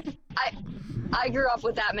 about it. I grew up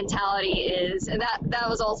with that mentality, and that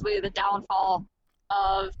was ultimately the downfall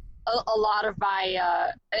of a lot of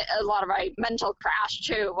my mental crash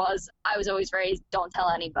too. Was I was always raised, don't tell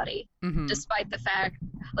anybody, Mm-hmm. despite the fact,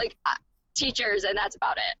 like, teachers, and that's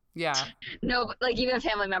about it. Yeah. No, like, even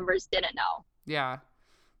family members didn't know. Yeah.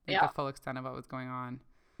 Like Yeah. the full extent of what was going on.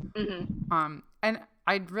 Hmm. And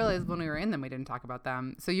I realized when we were in them, we didn't talk about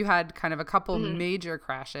them. So you had kind of a couple Mhm. major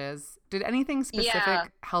crashes. Did anything specific Yeah.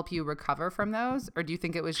 help you recover from those? Or do you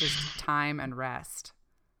think it was just time and rest?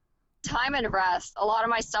 Time and rest. A lot of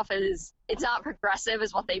my stuff it's not progressive,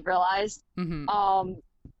 is what they've realized. Mm-hmm.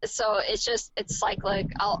 So it's cyclic.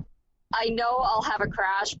 I know I'll have a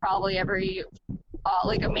crash probably every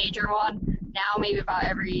like a major one now, maybe about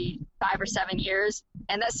every 5 or 7 years,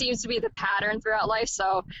 and that seems to be the pattern throughout life.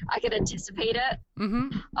 So I could anticipate it.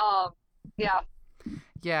 Mm-hmm. Yeah.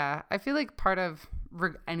 Yeah. I feel like part of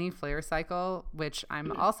any flare cycle, which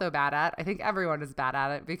I'm also bad at, I think everyone is bad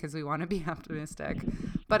at it because we want to be optimistic,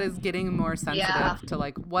 but is getting more sensitive Yeah. to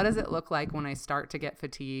like, what does it look like when I start to get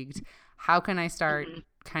fatigued? How can I start Mhm.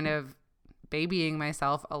 kind of babying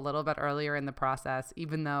myself a little bit earlier in the process,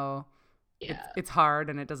 even though Yeah. it's hard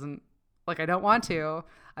and it doesn't, like, I don't want to.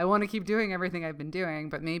 I want to keep doing everything I've been doing,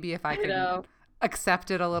 but maybe if I I can know. accept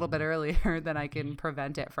it a little bit earlier, then I can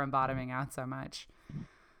prevent it from bottoming out so much.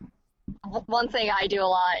 One thing I do a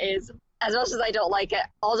lot is, as much as I don't like it,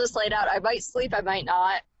 I'll just lay down. I might sleep, I might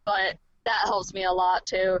not, but that helps me a lot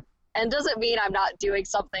too. And doesn't mean I'm not doing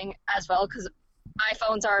something as well, because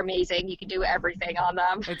iPhones are amazing. You can do everything on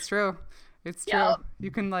them. It's true. It's true. Yeah.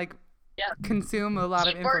 You can like Yeah. consume a lot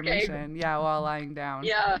of Keep working. information, yeah, while lying down.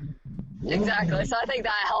 Yeah, exactly. So I think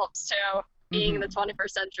that helps too, being in Mhm. the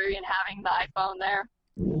 21st century and having the iPhone there.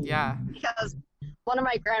 Yeah. Because one of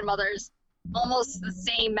my grandmothers, almost the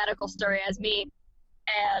same medical story as me,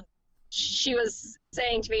 and she was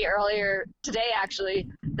saying to me earlier today, actually,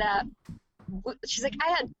 that she's like, I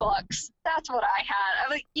had books. That's what I had. I'm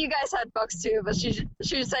like, you guys had books too, but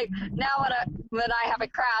she was like, now when I have a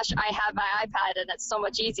crash, I have my iPad, and it's so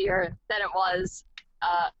much easier than it was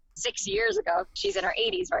 6 years ago. She's in her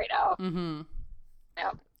 80s right now. Mm-hmm.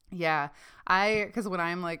 Yeah. Yeah. Because when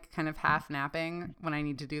I'm like kind of half napping, when I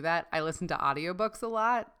need to do that, I listen to audiobooks a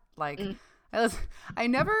lot. Like, Mm. I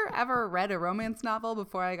never ever read a romance novel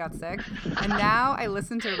before I got sick. And now I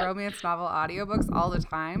listen to romance novel audiobooks all the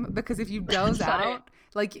time because if you doze That's funny. out,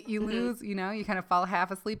 like you Mhm. lose, you kind of fall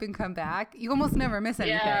half asleep and come back. You almost never miss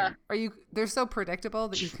anything. Yeah. Or they're so predictable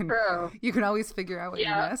that True. you can always figure out what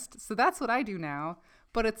Yeah. you missed. So that's what I do now.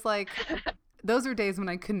 But it's like those are days when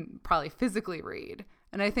I couldn't probably physically read.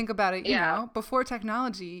 And I think about it, Yeah. before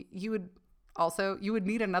technology, you would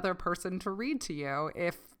need another person to read to you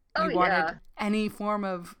if Oh, you wanted yeah. any form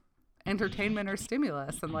of entertainment or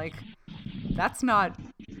stimulus. And like, that's not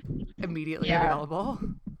immediately Yeah. available.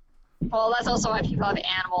 Well, that's also why people have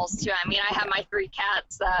animals too. I mean, I have my 3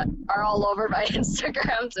 cats that are all over my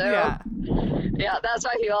Instagram too. Yeah. Yeah, that's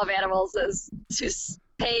why people have animals, is to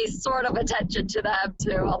pay sort of attention to them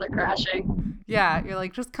too while they're crashing. Yeah. You're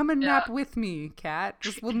like, just come and Yeah. nap with me, cat.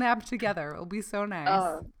 We'll nap together. It'll be so nice.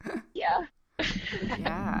 Oh, yeah.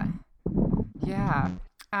 Yeah. Yeah.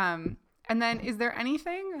 And then is there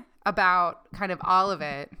anything about kind of all of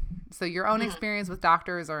it? So your own experience with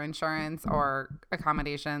doctors or insurance or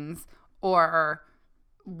accommodations or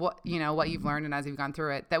what you've learned and as you've gone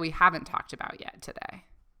through it that we haven't talked about yet today?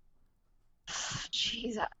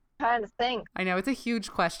 Jeez, I'm trying to think. I know it's a huge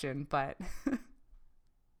question, but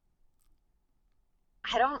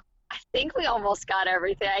I think we almost got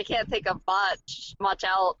everything. I can't think of much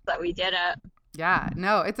else that we didn't. Yeah,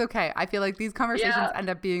 no, it's okay. I feel like these conversations end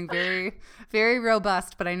up being very, very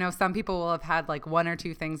robust, but I know some people will have had like one or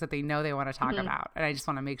two things that they know they want to talk about. And I just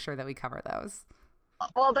want to make sure that we cover those.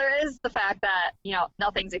 Well, there is the fact that,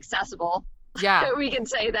 nothing's accessible. Yeah. We can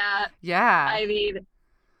say that. Yeah. I mean,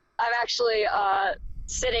 I'm actually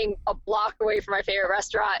sitting a block away from my favorite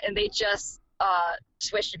restaurant, and they just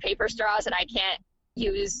switched to paper straws, and I can't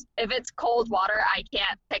use, if it's cold water, I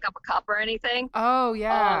can't pick up a cup or anything. Oh,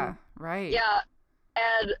 yeah. Right. Yeah.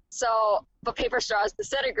 And so, but paper straws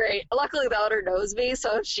disintegrate. Luckily, the owner knows me,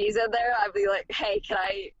 so if she's in there, I'd be like, hey,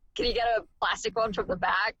 can you get a plastic one from the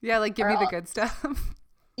back? Yeah, like give me the good stuff.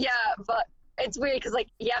 Yeah, but it's weird because like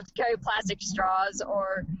you have to carry plastic straws,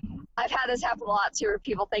 or I've had this happen a lot too, where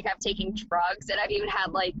people think I'm taking drugs, and I've even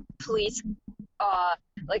had like police,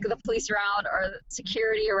 like the police around or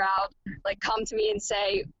security around, like come to me and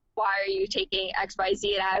say, why are you taking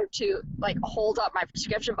XYZ? And I have to like hold up my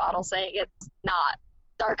prescription bottle saying it's not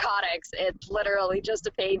narcotics. It's literally just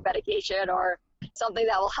a pain medication or something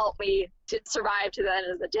that will help me to survive to the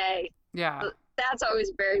end of the day. Yeah. That's always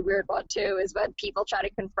a very weird one too, is when people try to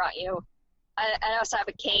confront you. I also have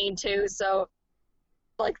a cane too, so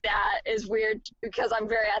like that is weird because I'm a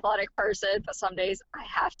very athletic person, but some days I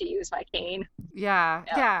have to use my cane. Yeah.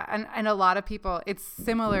 And a lot of people, it's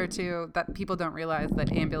similar to that people don't realize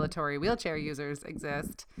that ambulatory wheelchair users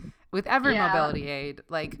exist with every mobility aid.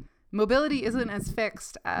 Like mobility isn't as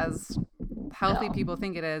fixed as healthy people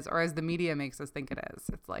think it is, or as the media makes us think it is.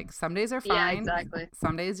 It's like some days are fine. Yeah, exactly.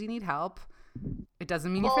 Some days you need help. It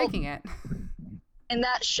doesn't mean you're faking it. In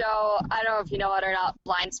that show, I don't know if you know it or not,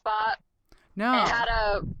 Blind Spot. No.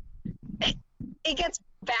 It gets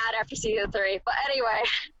bad after season 3, but anyway,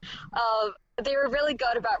 they were really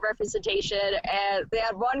good about representation, and they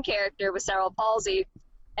had one character with cerebral palsy,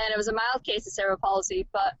 and it was a mild case of cerebral palsy,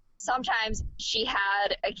 but sometimes she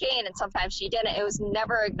had a cane and sometimes she didn't. It was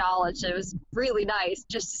never acknowledged. It was really nice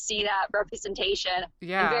just to see that representation.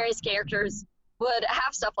 Yeah. And various characters would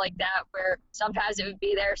have stuff like that where sometimes it would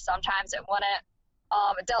be there, sometimes it wouldn't.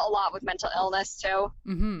 It dealt a lot with mental illness too.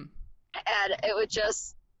 Mm-hmm. And it would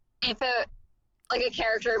just, if it, like a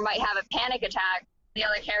character might have a panic attack, the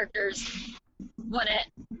other characters wouldn't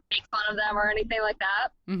make fun of them or anything like that.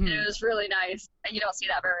 Mm-hmm. And it was really nice. And you don't see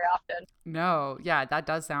that very often. No. Yeah, that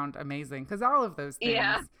does sound amazing. Because all of those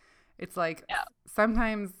things, it's like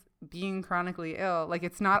sometimes being chronically ill, like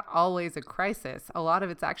it's not always a crisis. A lot of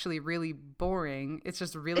it's actually really boring. It's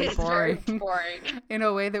just really boring in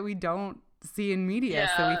a way that we don't see in media,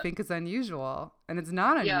 so we think it's unusual, and it's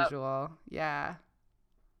not unusual. Yeah.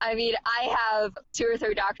 I mean, I have 2 or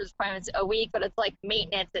 3 doctor's appointments a week, but it's like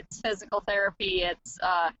maintenance, it's physical therapy, it's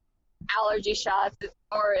allergy shots,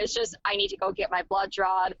 or it's just I need to go get my blood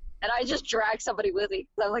drawn, and I just drag somebody with me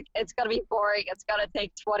because I'm like, it's gonna be boring, it's gonna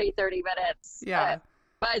take 20-30 minutes. Yeah.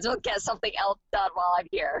 Might as well get something else done while I'm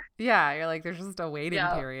here. Yeah, you're like, there's just a waiting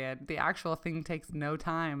period. The actual thing takes no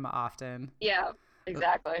time often. Yeah,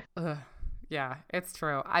 exactly. Yeah, it's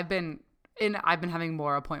true. I've been having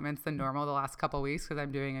more appointments than normal the last couple of weeks because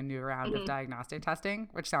I'm doing a new round of diagnostic testing,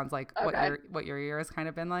 which sounds like what your year has kind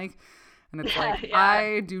of been like. And it's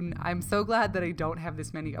I'm so glad that I don't have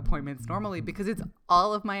this many appointments normally because it's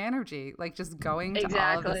all of my energy, like just going to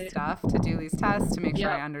all of this stuff to do these tests, to make sure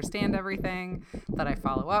I understand everything, that I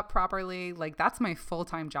follow up properly. Like that's my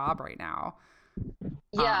full-time job right now.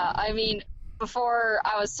 Yeah. I mean, before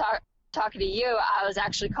I was talking to you, I was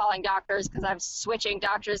actually calling doctors because I'm switching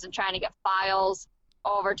doctors and trying to get files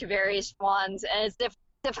over to various ones. And it's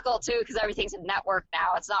difficult too because everything's a network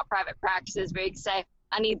now. It's not private practices where you can say,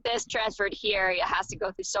 I need this transferred here. It has to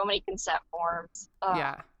go through so many consent forms.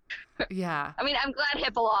 Yeah. I mean, I'm glad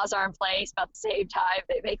HIPAA laws are in place, but at the same time,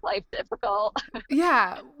 they make life difficult.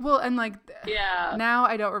 Yeah. Well, and like, now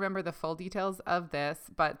I don't remember the full details of this,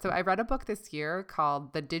 but so I read a book this year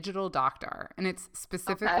called The Digital Doctor, and it's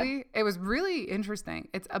specifically, it was really interesting.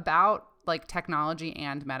 It's about like technology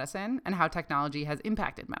and medicine and how technology has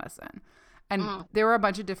impacted medicine. And there were a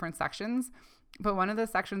bunch of different sections, but one of the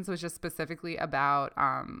sections was just specifically about,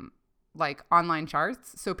 like online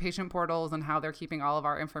charts, so patient portals and how they're keeping all of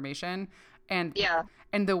our information, and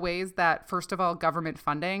the ways that, first of all, government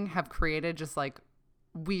funding have created just like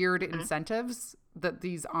weird incentives that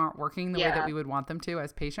these aren't working the way that we would want them to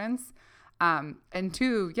as patients, and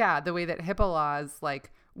 2, the way that HIPAA laws,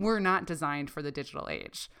 like, we're not designed for the digital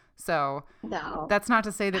age. So that's not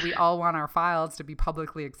to say that we all want our files to be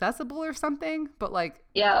publicly accessible or something, but like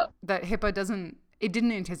that HIPAA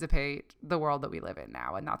didn't anticipate the world that we live in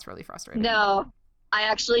now, and that's really frustrating. No, I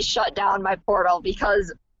actually shut down my portal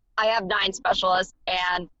because I have 9 specialists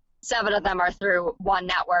and 7 of them are through one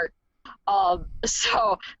network.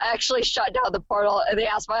 So I actually shut down the portal, and they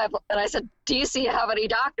asked and I said, "Do you see how many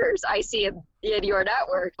doctors I see in your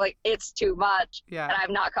network? Like, it's too much, Yeah. and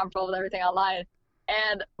I'm not comfortable with everything online."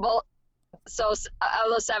 And well, so out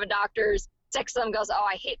of those 7 doctors, 6 of them goes, "Oh,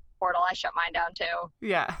 I hate the portal. I shut mine down too."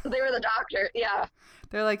 Yeah. So they were the doctor. Yeah.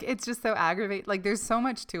 They're like, it's just so aggravating. Like, there's so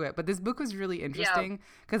much to it. But this book was really interesting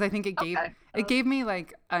because I think it gave me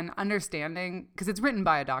like an understanding, because it's written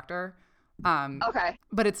by a doctor. Okay.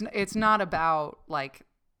 But it's not about like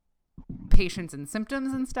patients and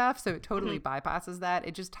symptoms and stuff. So it totally bypasses that.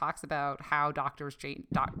 It just talks about how doctors'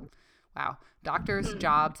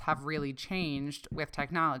 jobs have really changed with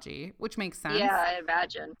technology, which makes sense. Yeah, I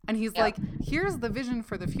imagine. And he's like, here's the vision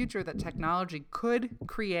for the future that technology could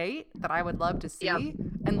create that I would love to see.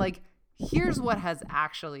 And like, here's what has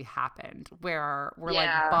actually happened, where we're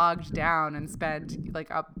like bogged down and spend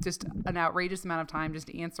like just an outrageous amount of time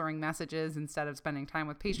just answering messages instead of spending time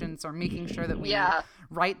with patients or making sure that we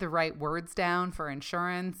write the right words down for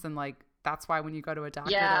insurance. And like, that's why when you go to a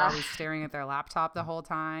doctor, they're always staring at their laptop the whole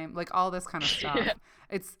time, like all this kind of stuff.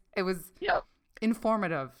 It was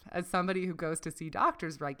informative as somebody who goes to see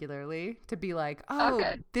doctors regularly to be like, oh,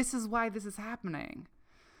 this is why this is happening.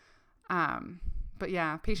 But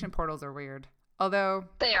yeah, patient portals are weird. Although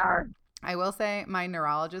they are. I will say my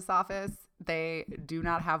neurologist's office, they do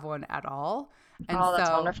not have one at all. And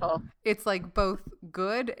that's wonderful. It's like both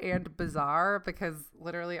good and bizarre, because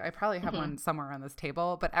literally I probably have one somewhere on this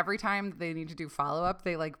table, but every time they need to do follow-up,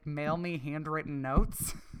 they like mail me handwritten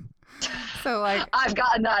notes. So like I've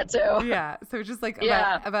gotten that too. Yeah. So just like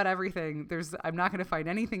about everything, I'm not going to find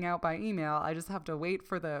anything out by email. I just have to wait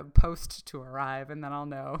for the post to arrive, and then I'll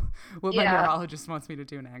know what my neurologist wants me to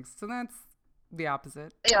do next. So that's the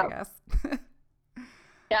opposite, I guess.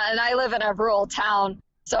 Yeah, and I live in a rural town,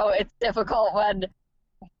 so it's difficult when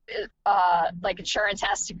like insurance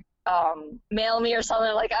has to mail me or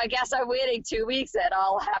something. Like, I guess I'm waiting 2 weeks and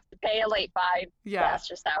I'll have to pay a late fine. Yeah, that's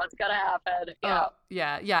just how it's gonna happen.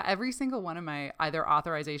 Yeah. Every single one of my either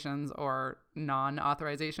authorizations or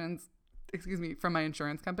non-authorizations, from my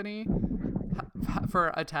insurance company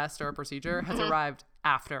for a test or a procedure has arrived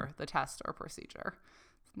after the test or procedure.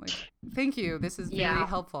 I'm like, thank you. This is really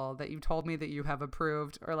helpful that you told me that you have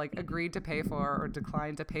approved or like agreed to pay for or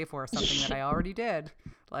declined to pay for something that I already did.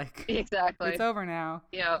 Like, exactly. It's over now.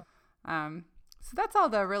 Yeah. So that's all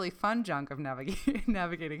the really fun junk of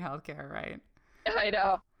navigating healthcare, right? I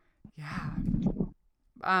know. Yeah.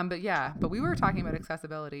 But we were talking about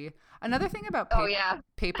accessibility. Another thing about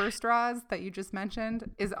paper straws that you just mentioned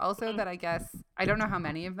is also that I guess, I don't know how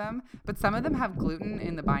many of them, but some of them have gluten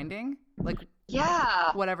in the binding, like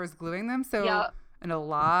whatever's gluing them. So, and a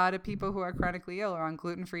lot of people who are chronically ill are on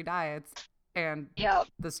gluten-free diets, and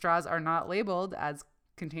the straws are not labeled as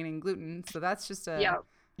containing gluten. So that's just a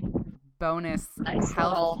bonus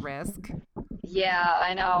health risk. Yeah,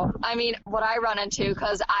 I know. I mean, what I run into,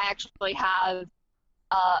 because I actually have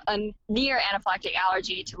a near anaphylactic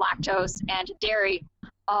allergy to lactose and to dairy.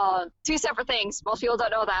 2 separate things. Most people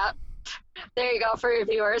don't know that. There you go for your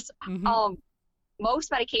viewers.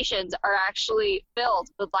 Most medications are actually filled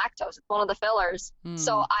with lactose. It's one of the fillers.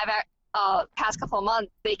 So I've past couple of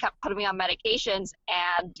months, they kept putting me on medications,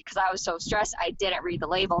 and because I was so stressed, I didn't read the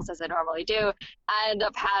labels as I normally do. I ended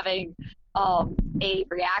up having a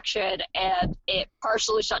reaction, and it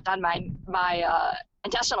partially shut down my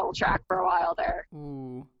intestinal tract for a while there.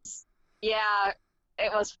 Ooh. Yeah,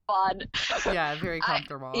 it was fun. Yeah, very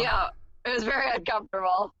comfortable. It was very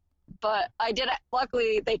uncomfortable, but I didn't.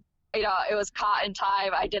 Luckily, it was caught in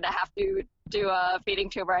time. I didn't have to do a feeding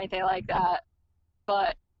tube or anything like that.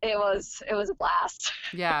 But it was a blast.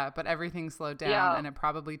 Yeah, but everything slowed down, and it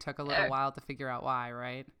probably took a little while to figure out why,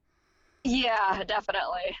 right? Yeah,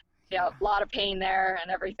 definitely. Yeah, a lot of pain there and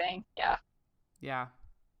everything. Yeah. Yeah.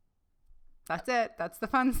 That's it. That's the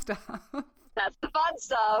fun stuff. That's the fun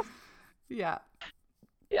stuff. Yeah.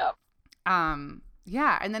 Yeah.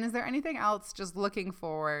 Yeah. And then is there anything else just looking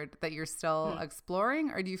forward that you're still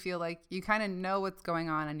exploring, or do you feel like you kind of know what's going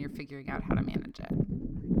on and you're figuring out how to manage it?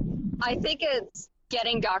 I think it's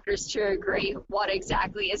getting doctors to agree what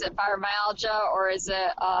exactly is it, fibromyalgia or is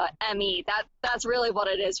it ME? That's really what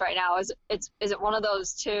it is right now. Is it one of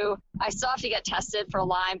those two? I still have to get tested for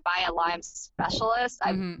Lyme by a Lyme specialist.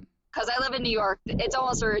 Because I live in New York, it's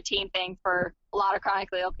almost a routine thing for a lot of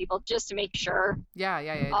chronically ill people just to make sure. Yeah,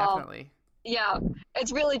 definitely. Yeah,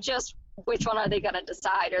 it's really just which one are they going to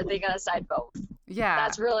decide? Are they going to decide both? Yeah.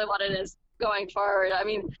 That's really what it is going forward. I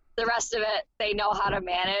mean, the rest of it, they know how to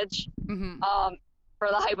manage. For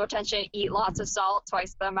the hypotension, eat lots of salt,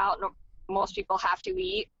 twice the amount most people have to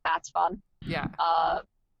eat. That's fun. Yeah.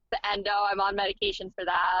 the endo. I'm on medication for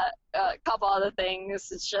that. A couple other things.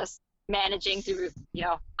 It's just managing through,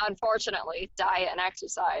 unfortunately, diet and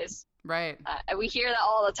exercise. Right. And we hear that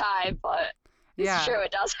all the time, but it's true.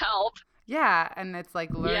 It does help. Yeah, and it's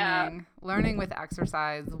like learning with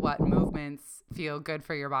exercise what movements feel good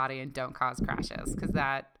for your body and don't cause crashes, because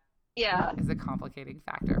that is a complicating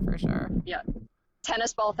factor for sure. Yeah.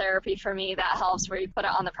 Tennis ball therapy for me, that helps, where you put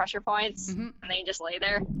it on the pressure points and then you just lay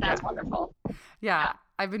there. That's wonderful. Yeah.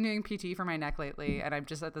 I've been doing PT for my neck lately, and I'm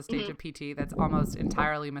just at the stage of PT that's almost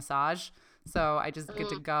entirely massage. So I just get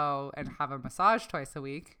to go and have a massage twice a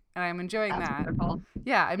week, and I'm enjoying that. Wonderful.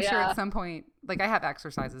 Yeah, I'm sure at some point, like I have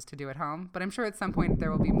exercises to do at home, but I'm sure at some point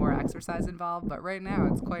there will be more exercise involved. But right now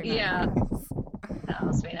it's quite nice. Yeah. That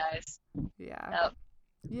must be nice. Yeah. Yep.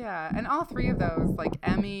 Yeah, and all three of those, like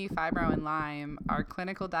ME, fibro, and Lyme, are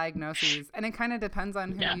clinical diagnoses, and it kind of depends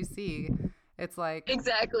on who you see. It's like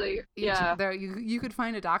exactly. You could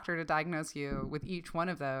find a doctor to diagnose you with each one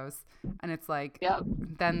of those, and it's like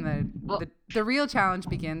then the real challenge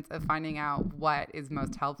begins of finding out what is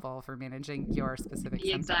most helpful for managing your specific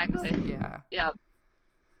symptoms. Exactly. Yeah.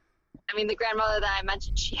 I mean, the grandmother that I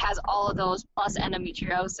mentioned, she has all of those plus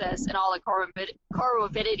endometriosis and all the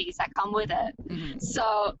comorbidities that come with it. Mm-hmm.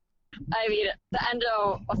 So, I mean, the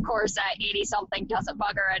endo, of course, at 80-something doesn't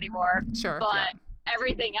bug her anymore. Sure. But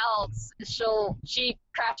everything else, she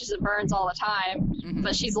crashes and burns all the time,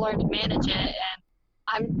 but she's learned to manage it.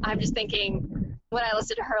 And I'm just thinking, when I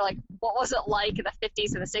listened to her, like, what was it like in the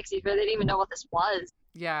 50s and the 60s, where they didn't even know what this was?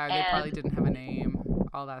 Yeah, they probably didn't have a name.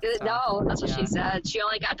 All that stuff. No, that's what she said. She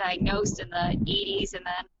only got diagnosed in the 80s and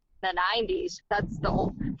then the 90s. That's the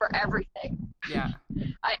whole for everything. Yeah.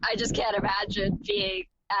 I just can't imagine being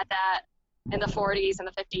at that in the 40s and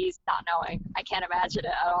the 50s not knowing. I can't imagine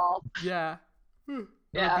it at all. Yeah.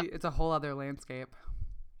 It's a whole other landscape.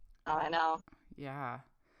 Oh, I know. Yeah.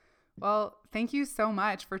 Well, thank you so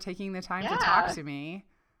much for taking the time to talk to me.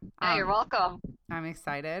 Yeah, you're welcome. I'm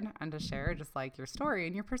excited and to share just like your story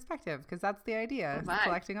and your perspective, because that's the idea, is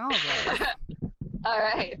collecting all of it. All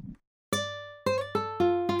right.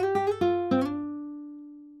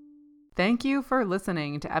 Thank you for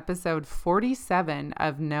listening to episode 47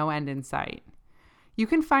 of No End in Sight. You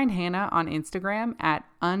can find Hannah on Instagram at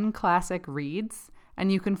unclassicreads,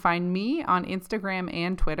 and you can find me on Instagram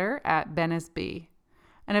and Twitter at BennisB.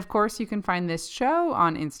 And of course, you can find this show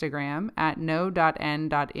on Instagram at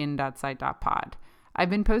no.n.in.site.pod. I've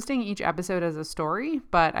been posting each episode as a story,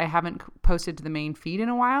 but I haven't posted to the main feed in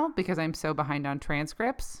a while because I'm so behind on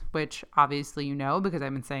transcripts, which obviously you know because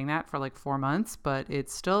I've been saying that for like 4 months, but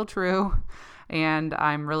it's still true. And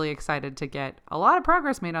I'm really excited to get a lot of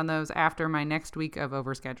progress made on those after my next week of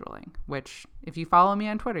overscheduling, which if you follow me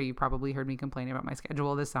on Twitter, you probably heard me complaining about my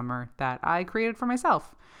schedule this summer that I created for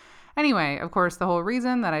myself. Anyway, of course, the whole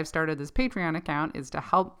reason that I've started this Patreon account is to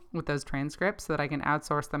help with those transcripts so that I can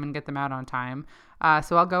outsource them and get them out on time.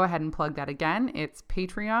 So I'll go ahead and plug that again. It's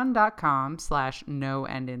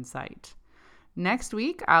patreon.com/noendinsight. Next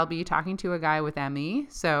week, I'll be talking to a guy with ME,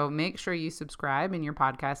 so make sure you subscribe in your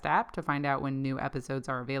podcast app to find out when new episodes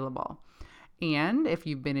are available. And if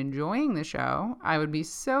you've been enjoying the show, I would be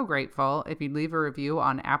so grateful if you'd leave a review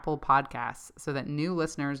on Apple Podcasts so that new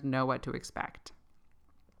listeners know what to expect.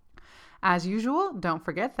 As usual, don't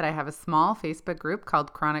forget that I have a small Facebook group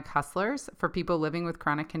called Chronic Hustlers for people living with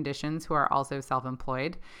chronic conditions who are also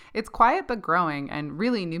self-employed. It's quiet but growing, and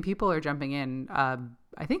really new people are jumping in, I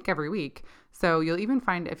think every week. So you'll even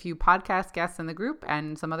find a few podcast guests in the group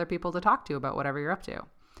and some other people to talk to about whatever you're up to.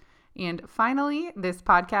 And finally, this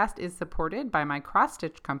podcast is supported by my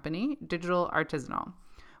cross-stitch company, Digital Artisanal.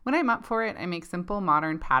 When I'm up for it, I make simple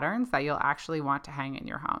modern patterns that you'll actually want to hang in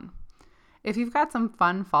your home. If you've got some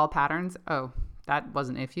fun fall patterns, that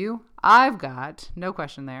wasn't if you, I've got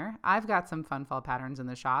some fun fall patterns in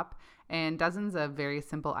the shop and dozens of very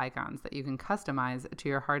simple icons that you can customize to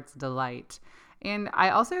your heart's delight. And I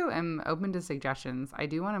also am open to suggestions. I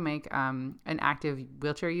do want to make an active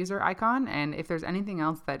wheelchair user icon, and if there's anything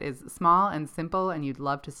else that is small and simple and you'd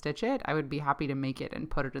love to stitch it, I would be happy to make it and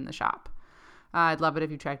put it in the shop. I'd love it if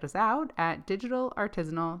you checked us out at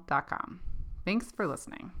digitalartisanal.com. Thanks for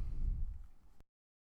listening.